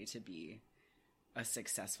bully to be a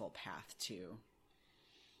successful path to.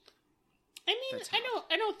 I mean,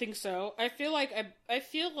 I don't think so. I feel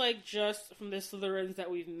like just from the Slytherins that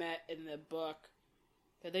we've met in the book,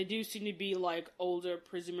 that they do seem to be, like, older,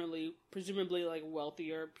 presumably like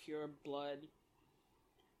wealthier, pure blood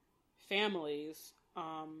families,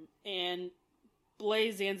 and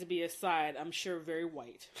Blaise Zanzibar aside, I'm sure very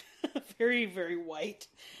white. Very, very white.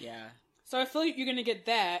 Yeah. So I feel like you're gonna get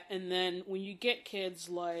that, and then when you get kids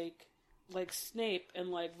like Snape and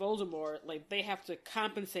like Voldemort, like, they have to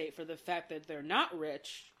compensate for the fact that they're not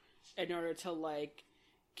rich in order to, like,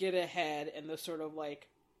 get ahead in the sort of, like,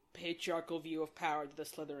 patriarchal view of power that the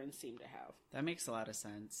Slytherins seem to have. That makes a lot of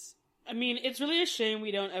sense. I mean, it's really a shame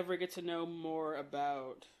we don't ever get to know more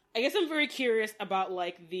about... I guess I'm very curious about,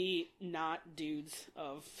 like, the not dudes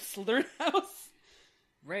of Slytherin House.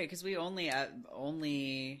 Right, because we only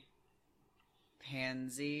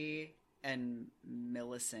Pansy and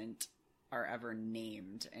Millicent are ever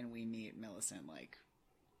named, and we meet Millicent, like,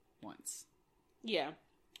 once. Yeah.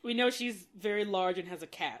 We know she's very large and has a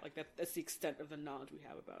cat. Like, that's the extent of the knowledge we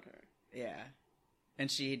have about her. Yeah.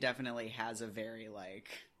 And she definitely has a very, like...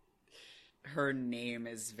 Her name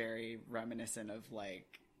is very reminiscent of,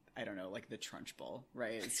 like... I don't know, like the Trunchbull,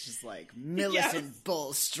 right? It's just like, Millicent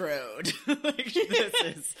Bulstrode. Like, this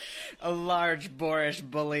is a large, boorish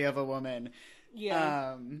bully of a woman.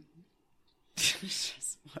 Yeah.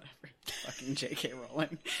 Just whatever. Fucking J.K.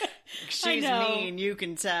 Rowling. She's mean, you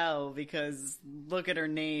can tell, because look at her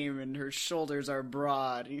name and her shoulders are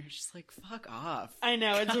broad. And you're just like, fuck off. I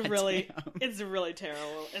know, it's really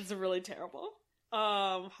terrible. It's really terrible.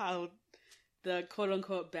 How the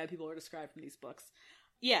quote-unquote bad people are described in these books.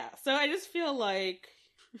 Yeah, so I just feel like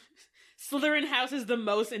Slytherin House is the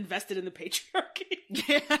most invested in the patriarchy.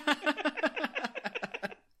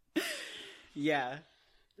 Yeah.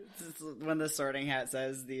 When the Sorting Hat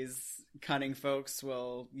says these cunning folks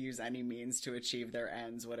will use any means to achieve their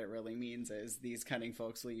ends, what it really means is these cunning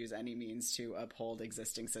folks will use any means to uphold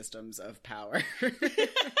existing systems of power.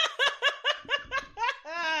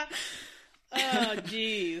 Oh,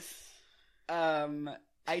 jeez.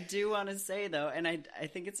 I do want to say, though, and I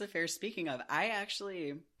think it's a fair speaking of, I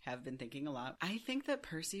actually have been thinking a lot. I think that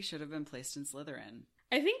Percy should have been placed in Slytherin.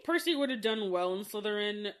 I think Percy would have done well in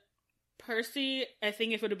Slytherin, Percy, I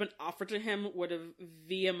think if it would have been offered to him, would have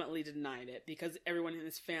vehemently denied it because everyone in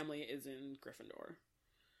his family is in Gryffindor.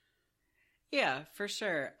 Yeah, for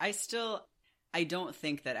sure. I don't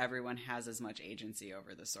think that everyone has as much agency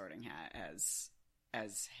over the Sorting Hat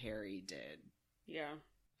as Harry did. Yeah.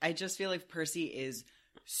 I just feel like Percy is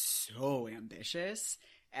so ambitious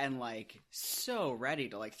and like so ready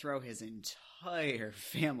to like throw his entire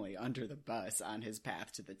family under the bus on his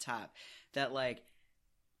path to the top that like,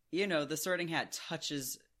 you know, the Sorting Hat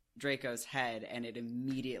touches Draco's head and it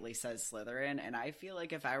immediately says Slytherin, and I feel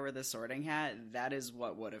like if I were the Sorting Hat, that is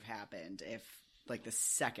what would have happened if like the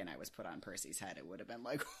second I was put on Percy's head, it would have been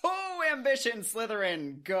like, oh, ambition,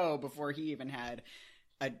 Slytherin, go, before he even had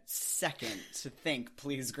a second to think,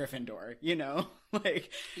 please, Gryffindor, you know?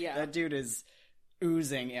 Like, yeah. That dude is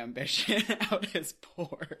oozing ambition out his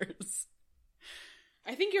pores.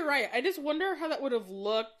 I think you're right. I just wonder how that would have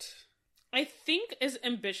looked. I think as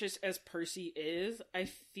ambitious as Percy is, I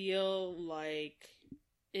feel like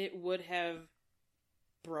it would have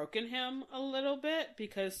broken him a little bit,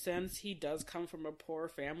 because since he does come from a poor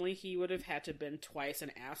family, he would have had to been twice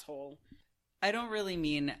an asshole. I don't really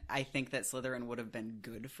mean I think that Slytherin would have been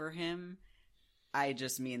good for him. I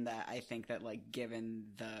just mean that I think that, like, given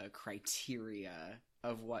the criteria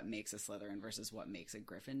of what makes a Slytherin versus what makes a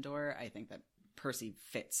Gryffindor, I think that Percy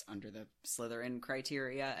fits under the Slytherin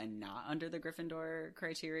criteria and not under the Gryffindor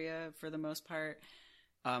criteria for the most part.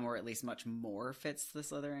 Or at least much more fits the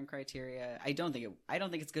Slytherin criteria. I don't think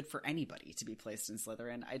it's good for anybody to be placed in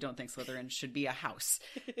Slytherin. I don't think Slytherin should be a house.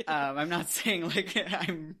 I'm not saying like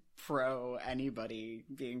I'm pro anybody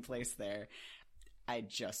being placed there. I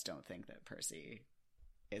just don't think that Percy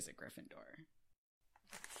is a Gryffindor.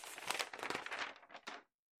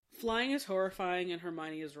 Flying is horrifying, and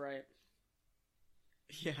Hermione is right.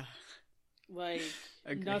 Yeah. Like,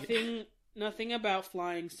 Agreed. nothing about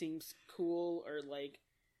flying seems cool or like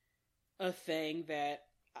a thing that,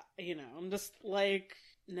 you know, I'm just like,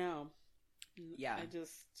 no. Yeah.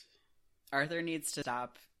 Arthur needs to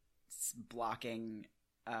stop blocking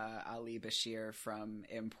Ali Bashir from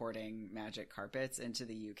importing magic carpets into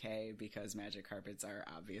the UK, because magic carpets are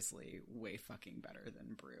obviously way fucking better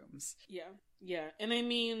than brooms. Yeah. And I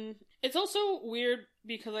mean, it's also weird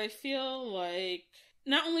because I feel like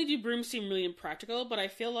not only do brooms seem really impractical, but I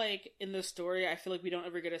feel like in the story, I feel like we don't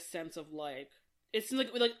ever get a sense of like, it's like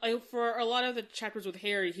for a lot of the chapters with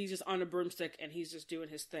Harry, he's just on a broomstick and he's just doing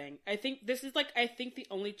his thing. I think this is the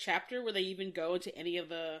only chapter where they even go into any of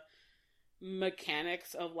the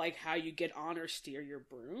mechanics of like how you get on or steer your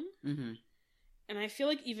broom. Mm-hmm. And I feel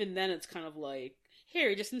like even then it's kind of like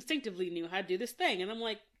Harry just instinctively knew how to do this thing, and I'm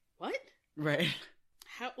like, what? Right.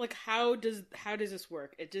 How does this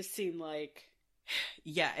work? It just seemed like,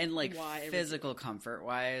 yeah, and like why physical comfort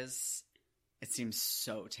wise, it seems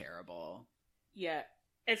so terrible. Yeah,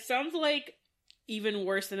 it sounds like even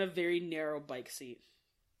worse than a very narrow bike seat.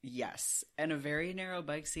 Yes, and a very narrow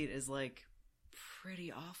bike seat is like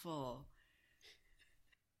pretty awful.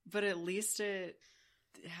 But at least it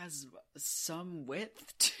has some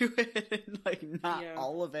width to it, and like not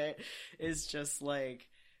all of it is just like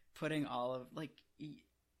putting all of like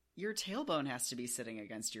your tailbone has to be sitting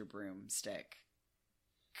against your broomstick.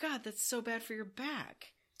 God, that's so bad for your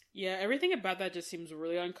back. Yeah, everything about that just seems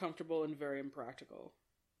really uncomfortable and very impractical.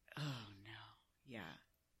 Oh no. Yeah.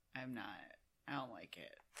 I don't like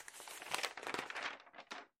it.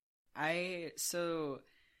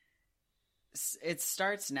 It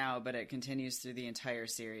starts now, but it continues through the entire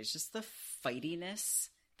series. Just the fightiness,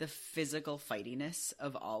 the physical fightiness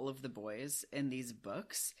of all of the boys in these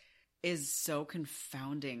books is so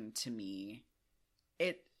confounding to me.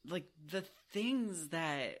 It, like, the things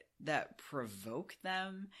that provoke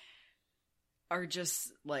them are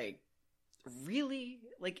just, like, really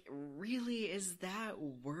is that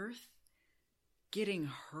worth getting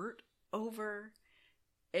hurt over?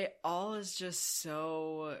 It all is just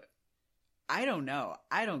so, I don't know.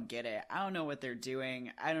 I don't get it. I don't know what they're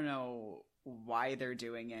doing. I don't know why they're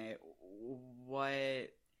doing it.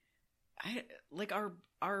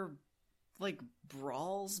 Are like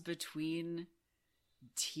brawls between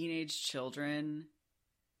teenage children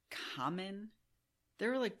common? There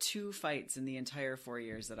were like 2 fights in the entire 4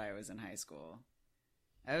 years that I was in high school.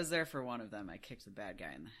 I was there for one of them. I kicked the bad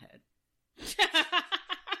guy in the head.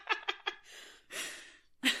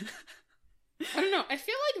 I don't know. I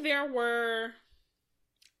feel like there weren't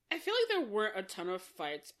a ton of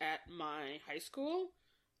fights at my high school,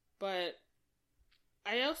 but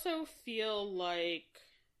I also feel like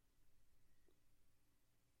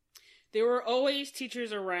there were always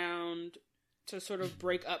teachers around to sort of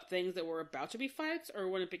break up things that were about to be fights, or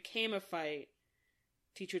when it became a fight,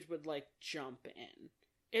 teachers would, like, jump in.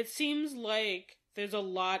 It seems like there's a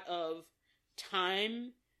lot of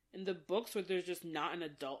time in the books where there's just not an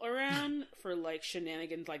adult around for, like,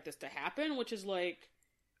 shenanigans like this to happen, which is, like,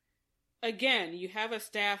 again, you have a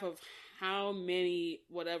staff of how many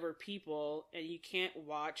whatever people, and you can't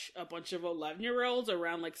watch a bunch of 11-year-olds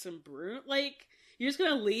around, like, some broom. Like, you're just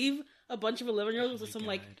gonna leave a bunch of 11-year-olds with some,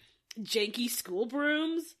 like, janky school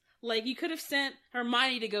brooms? Like, you could have sent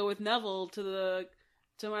Hermione to go with Neville to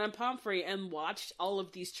Madame Pomfrey and watched all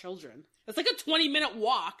of these children. It's like a 20-minute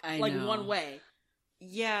walk, one way.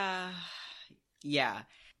 Yeah. Yeah.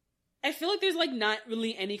 I feel like there's, like, not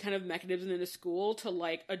really any kind of mechanism in the school to,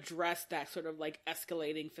 like, address that sort of, like,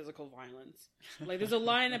 escalating physical violence. Like, there's a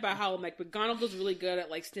line about how, like, McGonagall's really good at,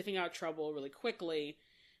 like, sniffing out trouble really quickly,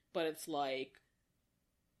 but it's, like,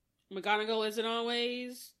 McGonagall isn't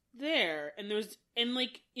always there. And there's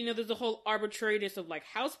a whole arbitrariness of, like,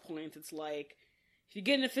 house points. It's, like, if you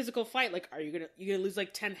get in a physical fight, like, are you gonna lose,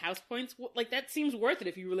 like, 10 house points? Like, that seems worth it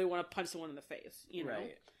if you really want to punch someone in the face, you know?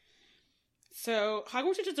 Right. So,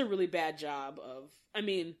 Hogwarts does a really bad job of, I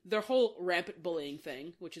mean, their whole rampant bullying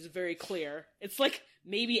thing, which is very clear. It's, like,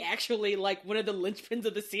 maybe actually, like, one of the linchpins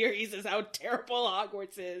of the series is how terrible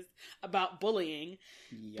Hogwarts is about bullying.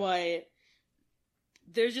 Yep. But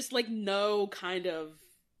there's just, like, no kind of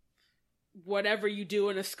whatever you do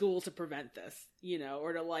in a school to prevent this, you know,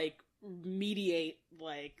 or to, like, mediate,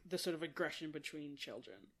 like, the sort of aggression between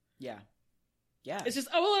children. Yeah. Yeah. It's just,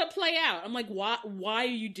 oh, we'll let it play out. I'm like, why are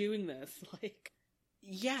you doing this? Like,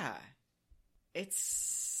 yeah.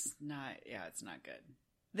 It's not good.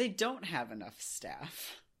 They don't have enough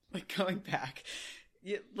staff. Like, going back.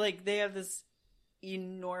 Like, they have this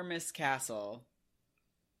enormous castle,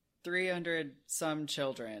 300 some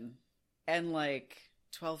children, and, like,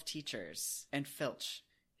 12 teachers, and Filch.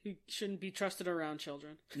 Who shouldn't be trusted around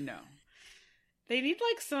children. No. They need,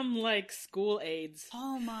 like, some, like, school aides.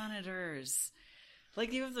 Hall monitors.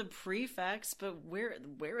 Like, you have the prefects, but where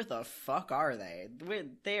the fuck are they?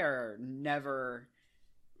 They are never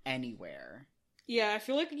anywhere. Yeah, I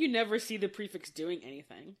feel like you never see the prefects doing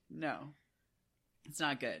anything. No. It's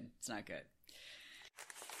not good. It's not good.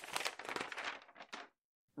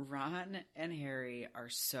 Ron and Harry are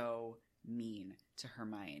so mean to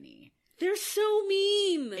Hermione. They're so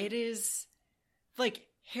mean! It is... Like,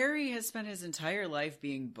 Harry has spent his entire life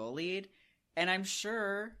being bullied, and I'm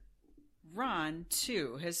sure Ron,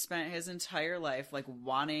 too, has spent his entire life, like,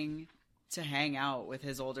 wanting to hang out with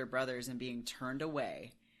his older brothers and being turned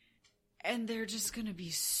away. And they're just gonna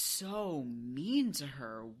be so mean to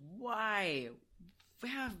her. Why?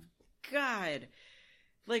 God.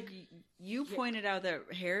 Like, you pointed out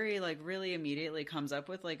that Harry, like, really immediately comes up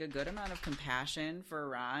with, like, a good amount of compassion for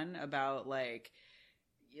Ron about, like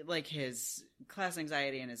his class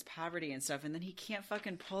anxiety and his poverty and stuff, and then he can't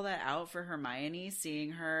fucking pull that out for Hermione,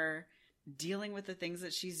 seeing her dealing with the things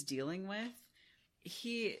that she's dealing with.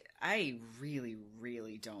 I really,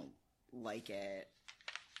 really don't like it.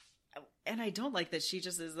 And I don't like that she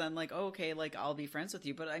just is then like, oh, okay, like, I'll be friends with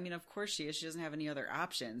you. But, I mean, of course she is. She doesn't have any other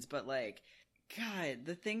options. But, like, God,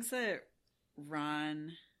 the things that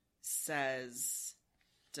Ron says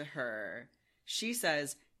to her, she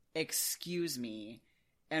says, excuse me.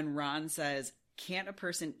 And Ron says, can't a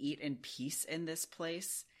person eat in peace in this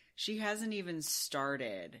place? She hasn't even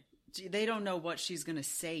started. They don't know what she's going to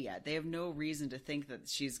say yet. They have no reason to think that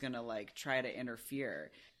she's going to, like, try to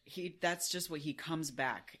interfere. That's just what he comes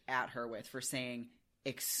back at her with for saying,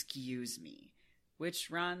 excuse me. Which,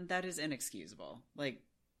 Ron, that is inexcusable. Like,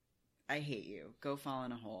 I hate you. Go fall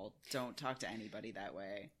in a hole. Don't talk to anybody that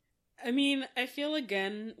way. I mean, I feel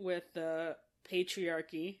again with the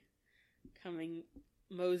patriarchy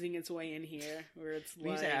moseying its way in here, where it's we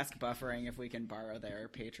like... need to ask Buffering if we can borrow their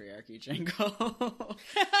patriarchy jingle.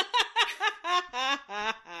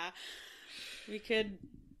 We could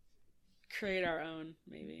create our own,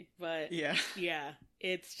 maybe. But, yeah,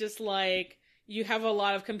 it's just like, you have a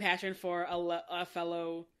lot of compassion for a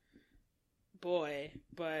fellow boy,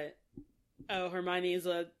 but, oh, Hermione is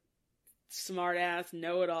a smart-ass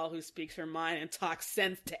know-it-all who speaks her mind and talks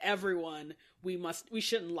sense to everyone. We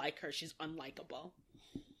shouldn't like her. She's unlikable.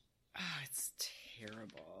 Oh, it's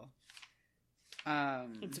terrible.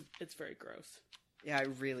 It's very gross. Yeah, I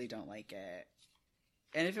really don't like it.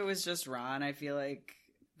 And if it was just Ron, I feel like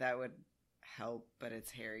that would help, but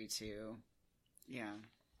it's Harry too. Yeah.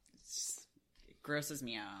 It grosses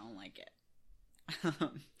me out. I don't like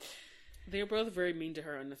it. They're both very mean to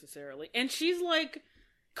her unnecessarily. And she's, like,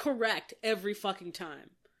 correct every fucking time.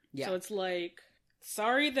 Yeah. So it's like,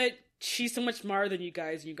 sorry that she's so much smarter than you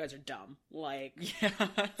guys, and you guys are dumb. Like, yeah.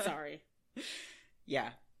 Sorry. Yeah.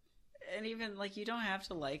 And even, like, you don't have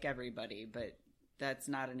to like everybody, but that's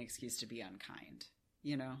not an excuse to be unkind,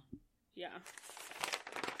 you know? Yeah.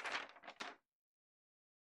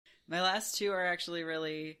 My last two are actually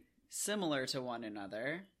really similar to one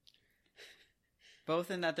another.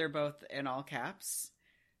 Both in that they're both in all caps.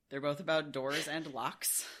 They're both about doors and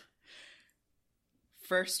locks.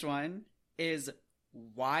 First one is,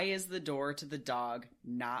 why is the door to the dog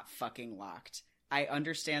not fucking locked? I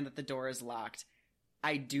understand that the door is locked.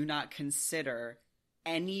 I do not consider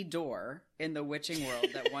any door in the witching world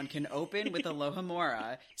that one can open with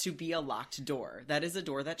Alohomora to be a locked door. That is a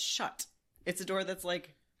door that's shut. It's a door that's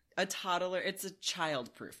like a toddler. It's a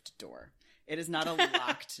child-proofed door. It is not a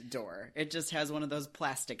locked door. It just has one of those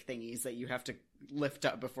plastic thingies that you have to lift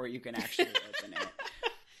up before you can actually open it.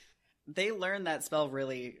 They learned that spell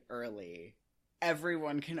really early.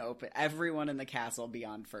 Everyone in the castle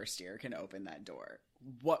beyond first year can open that door.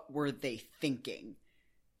 What were they thinking?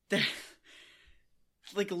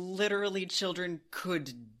 Like, literally, children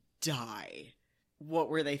could die. What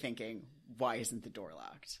were they thinking? Why isn't the door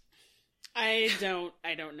locked? I don't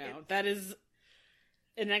know. That is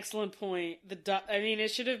an excellent point.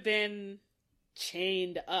 It should have been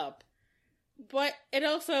chained up. But it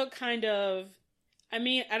also kind of, I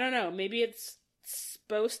don't know. Maybe it's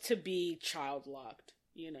supposed to be child locked,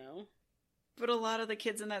 you know? But a lot of the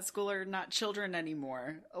kids in that school are not children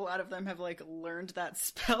anymore. A lot of them have, like, learned that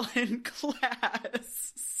spell in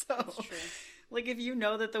class. So, That's true. Like, if you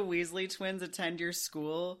know that the Weasley twins attend your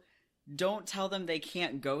school, don't tell them they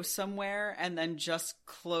can't go somewhere and then just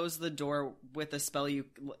close the door with a spell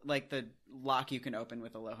like the lock you can open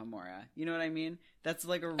with Alohomora. You know what I mean? That's,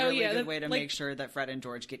 like, a really good way to make sure that Fred and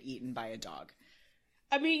George get eaten by a dog.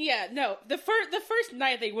 The first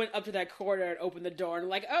night they went up to that corridor and opened the door and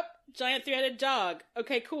like, oh, giant three-headed dog.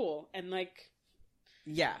 Okay, cool. And like,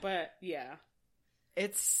 yeah, but yeah,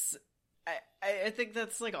 it's. I think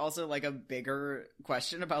that's like also like a bigger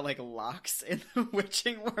question about like locks in the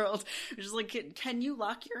witching world. Which is like, can you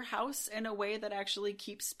lock your house in a way that actually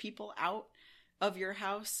keeps people out of your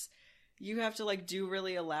house? You have to like do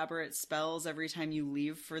really elaborate spells every time you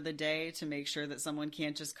leave for the day to make sure that someone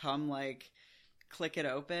can't just come like click it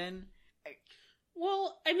open.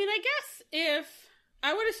 Well, I guess if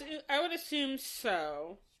I would assume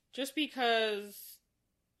so, just because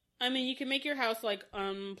you can make your house like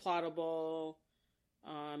unplottable,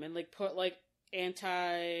 and like put like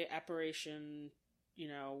anti-apparition,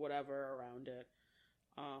 whatever around it.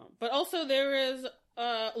 But also there is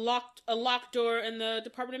a locked door in the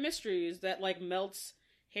Department of Mysteries that like melts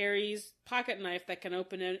Harry's pocket knife that can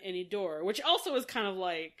open any door, which also is kind of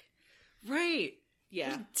like, right.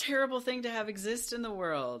 Yeah. A terrible thing to have exist in the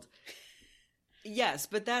world. Yes,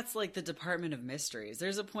 but that's like the Department of Mysteries.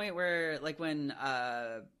 There's a point where like when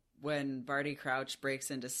Barty Crouch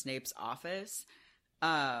breaks into Snape's office,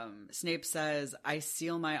 Snape says, "I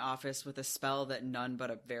seal my office with a spell that none but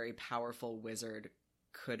a very powerful wizard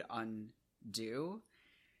could undo."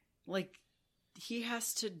 Like, he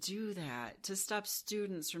has to do that to stop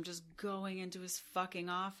students from just going into his fucking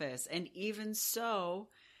office. And even so,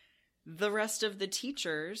 the rest of the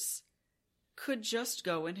teachers could just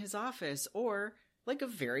go in his office, or like a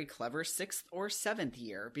very clever 6th or 7th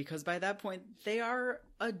year, because by that point they are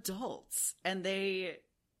adults and they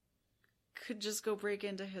could just go break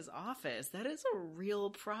into his office. That is a real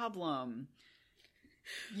problem.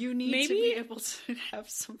 You need to be able to have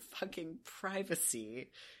some fucking privacy.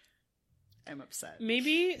 I'm upset.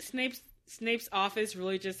 Maybe Snape's office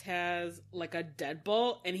really just has like a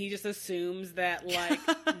deadbolt, and he just assumes that like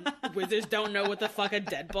wizards don't know what the fuck a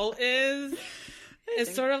deadbolt is.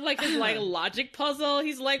 It's sort of like his like logic puzzle.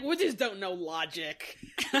 He's like, wizards don't know logic.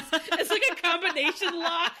 It's like a combination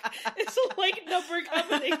lock. It's a like number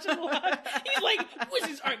combination lock. He's like,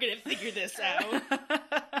 wizards aren't gonna figure this out.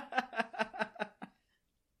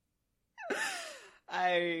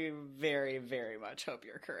 I very, very much hope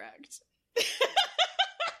you're correct.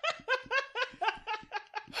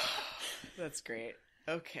 That's great.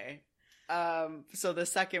 Okay. So the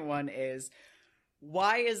second one is,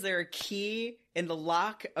 why is there a key in the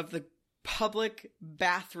lock of the public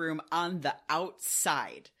bathroom on the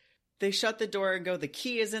outside? They shut the door and go, the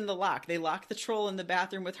key is in the lock. They lock the troll in the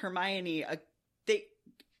bathroom with Hermione.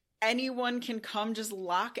 Anyone can come just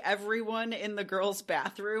lock everyone in the girls'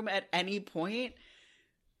 bathroom at any point?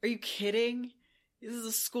 Are you kidding? This is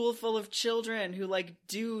a school full of children who, like,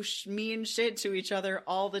 do mean shit to each other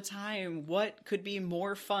all the time. What could be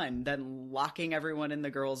more fun than locking everyone in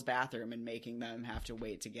the girls' bathroom and making them have to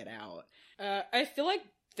wait to get out? I feel like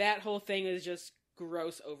that whole thing is just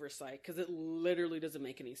gross oversight, because it literally doesn't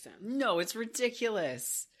make any sense. No, it's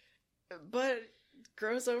ridiculous. But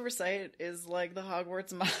gross oversight is like the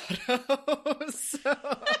Hogwarts motto, so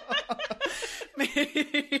maybe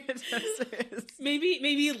it just is.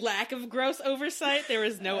 Maybe lack of gross oversight. There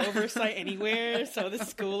is no oversight anywhere, so the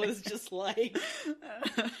school is just like,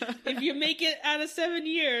 if you make it out of 7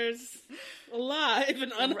 years alive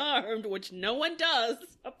and unharmed, which no one does,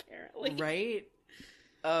 apparently. Right?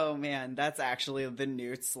 Oh man, that's actually the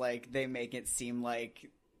newts. Like, they make it seem like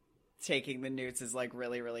taking the newts is like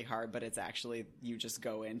really, really hard, but it's actually, you just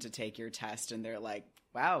go in to take your test and they're like,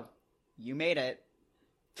 wow, you made it.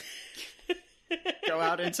 Go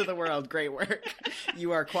out into the world. Great work.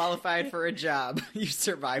 You are qualified for a job. You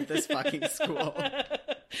survived this fucking school.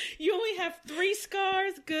 You only have 3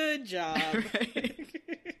 scars? Good job. Right?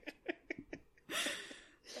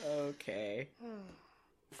 Okay.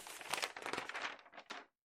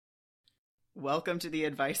 Welcome to the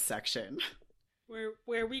advice section.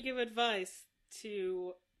 Where we give advice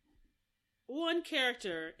to one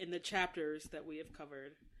character in the chapters that we have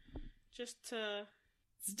covered. Just to...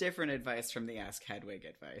 It's different advice from the Ask Hedwig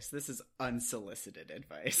advice. This is unsolicited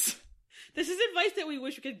advice. This is advice that we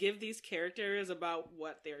wish we could give these characters about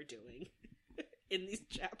what they're doing in these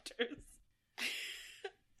chapters.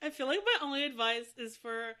 I feel like my only advice is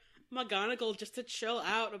for McGonagall just to chill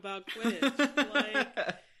out about Quidditch.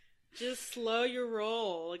 Like, just slow your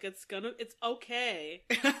roll. Like, it's okay.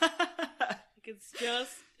 Like, it's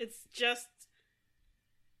just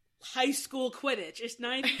high school Quidditch. It's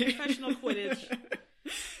not even professional Quidditch.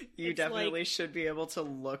 You definitely should be able to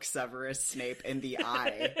look Severus Snape in the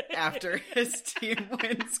eye after his team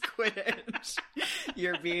wins Quidditch.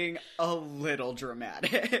 You're being a little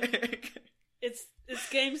dramatic. It's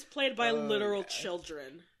games played by literal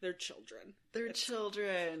children. They're children.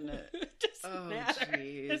 Children. It doesn't matter.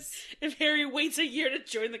 Jeez. If Harry waits a year to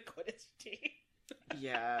join the Quidditch team.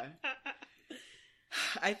 Yeah.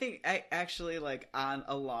 I think like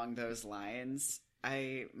along those lines,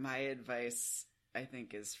 my advice I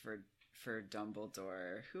think is for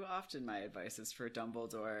Dumbledore. Who often my advice is for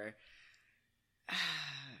Dumbledore.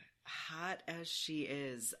 Hot as she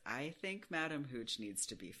is, I think Madam Hooch needs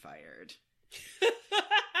to be fired.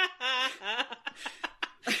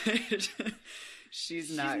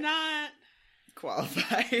 She's not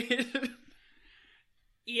qualified.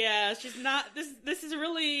 Yeah, she's not. This is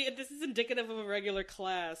indicative of a regular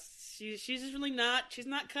class. She's just really not. She's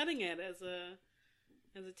not cutting it as a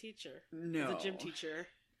teacher. No, as a gym teacher.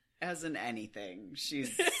 As in anything,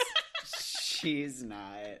 she's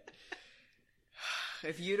not.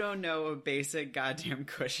 If you don't know a basic goddamn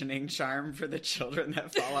cushioning charm for the children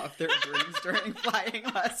that fall off their brooms during flying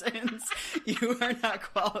lessons, you are not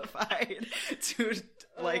qualified to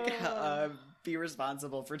be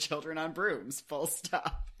responsible for children on brooms. Full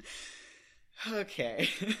stop. Okay.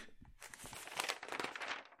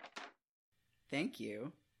 Thank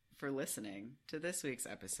you for listening to this week's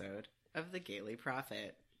episode of The Gaily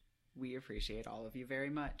Prophet. We appreciate all of you very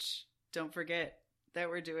much. Don't forget that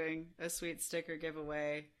we're doing a sweet sticker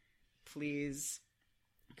giveaway. Please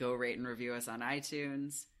go rate and review us on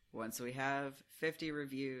iTunes. Once we have 50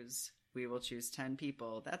 reviews, we will choose 10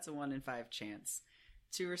 people. That's a 1 in 5 chance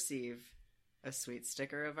to receive a sweet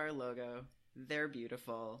sticker of our logo. They're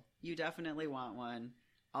beautiful. You definitely want one.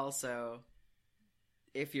 Also,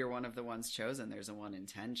 if you're one of the ones chosen, there's a 1 in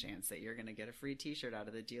 10 chance that you're going to get a free t-shirt out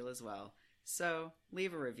of the deal as well. So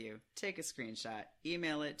leave a review, take a screenshot,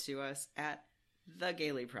 email it to us at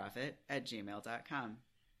thegailyprophet@gmail.com.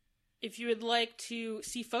 If you would like to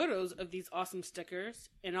see photos of these awesome stickers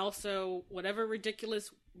and also whatever ridiculous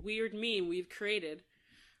weird meme we've created,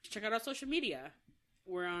 check out our social media.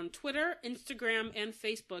 We're on Twitter, Instagram, and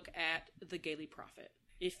Facebook at The Gaily Prophet.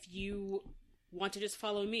 If you want to just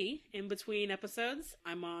follow me in between episodes,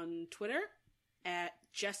 I'm on Twitter at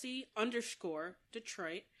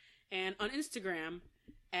Jessie_Detroit and on Instagram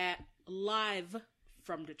at Live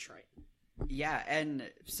from Detroit. Yeah, and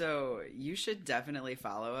so you should definitely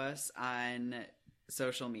follow us on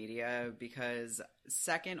social media because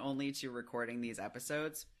second only to recording these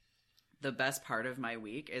episodes, the best part of my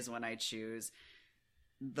week is when I choose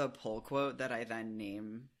the pull quote that I then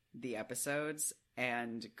name the episodes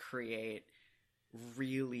and create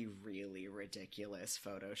really, really ridiculous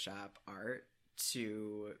Photoshop art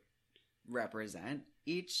to represent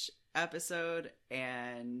each episode,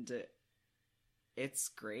 and it's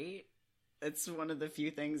great. It's one of the few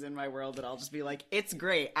things in my world that I'll just be like, it's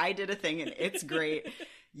great. I did a thing and it's great.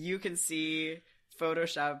 You can see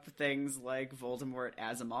Photoshop things like Voldemort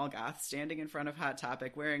as a Molgoth standing in front of Hot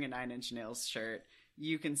Topic wearing a 9 Inch Nails shirt.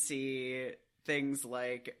 You can see things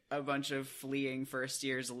like a bunch of fleeing first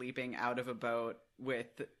years leaping out of a boat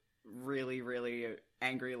with really, really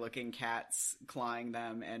angry looking cats clawing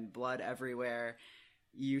them and blood everywhere,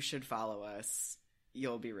 you should follow us.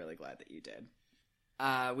 You'll be really glad that you did.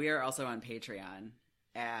 We are also on Patreon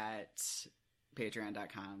at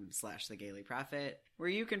patreon.com/thegaylyprophet, where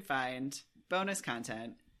you can find bonus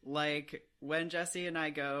content like when Jesse and I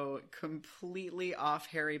go completely off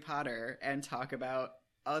Harry Potter and talk about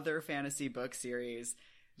other fantasy book series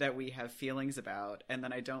that we have feelings about, and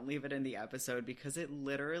then I don't leave it in the episode because it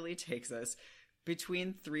literally takes us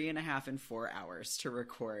between 3.5 and 4 hours to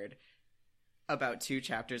record about 2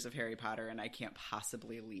 chapters of Harry Potter, and I can't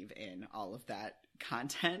possibly leave in all of that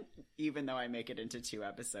content, even though I make it into 2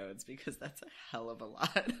 episodes, because that's a hell of a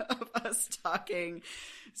lot of us talking.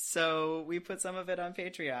 So we put some of it on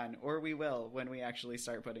Patreon, or we will when we actually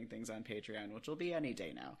start putting things on Patreon, which will be any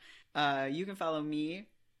day now. You can follow me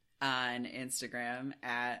on Instagram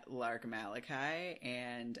at Lark Malachi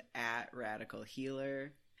and at Radical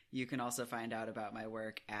Healer. You can also find out about my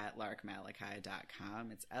work at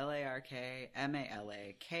larkmalaki.com. It's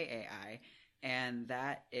LARKMALAKAI. And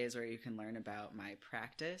that is where you can learn about my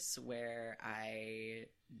practice, where I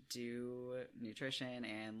do nutrition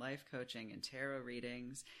and life coaching and tarot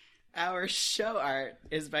readings. Our show art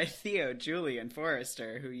is by Theo Julian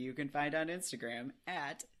Forrester, who you can find on Instagram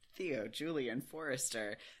at Theo Julian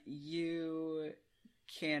Forrester. You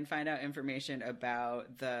can find out information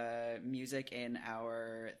about the music in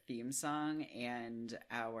our theme song and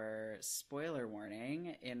our spoiler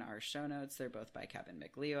warning in our show notes. They're both by Kevin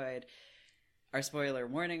McLeod. Our spoiler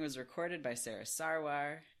warning was recorded by Sarah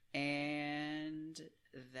Sarwar, and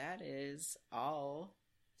that is all.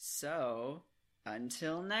 So,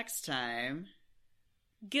 until next time...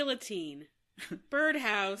 Guillotine,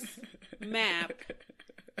 birdhouse, map,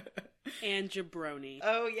 and jabroni.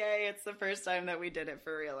 Oh, yay, it's the first time that we did it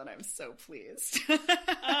for real, and I'm so pleased.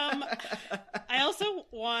 I also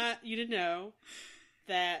want you to know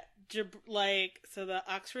that, so the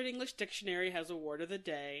Oxford English Dictionary has a word of the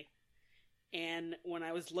day, and when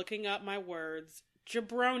I was looking up my words,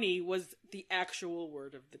 jabroni was the actual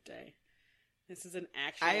word of the day. This is an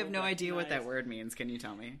actual I have no idea what that word means. Can you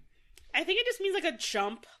tell me? I think it just means like a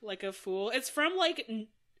chump, like a fool. It's from like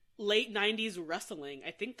late 90s wrestling.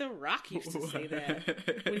 I think The Rock used to say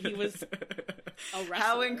that when he was a wrestler.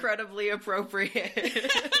 How incredibly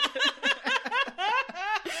appropriate.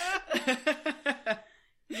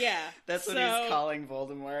 Yeah. That's what he's calling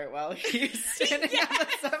Voldemort while he's standing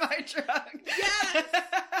Yes! on the semi-truck. Yes!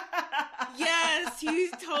 Yes,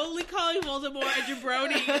 he's totally calling Voldemort a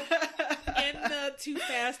jabroni in the Too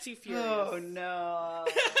Fast, Too Furious. Oh, no.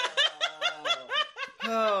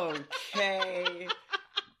 Okay.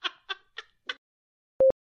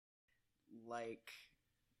 Like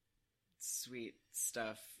sweet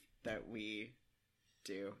stuff that we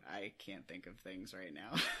do. I can't think of things right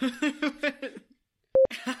now.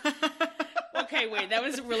 Okay, wait, that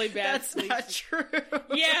was really bad. That's not true.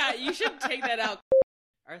 Yeah, you should take that out.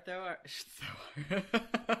 Our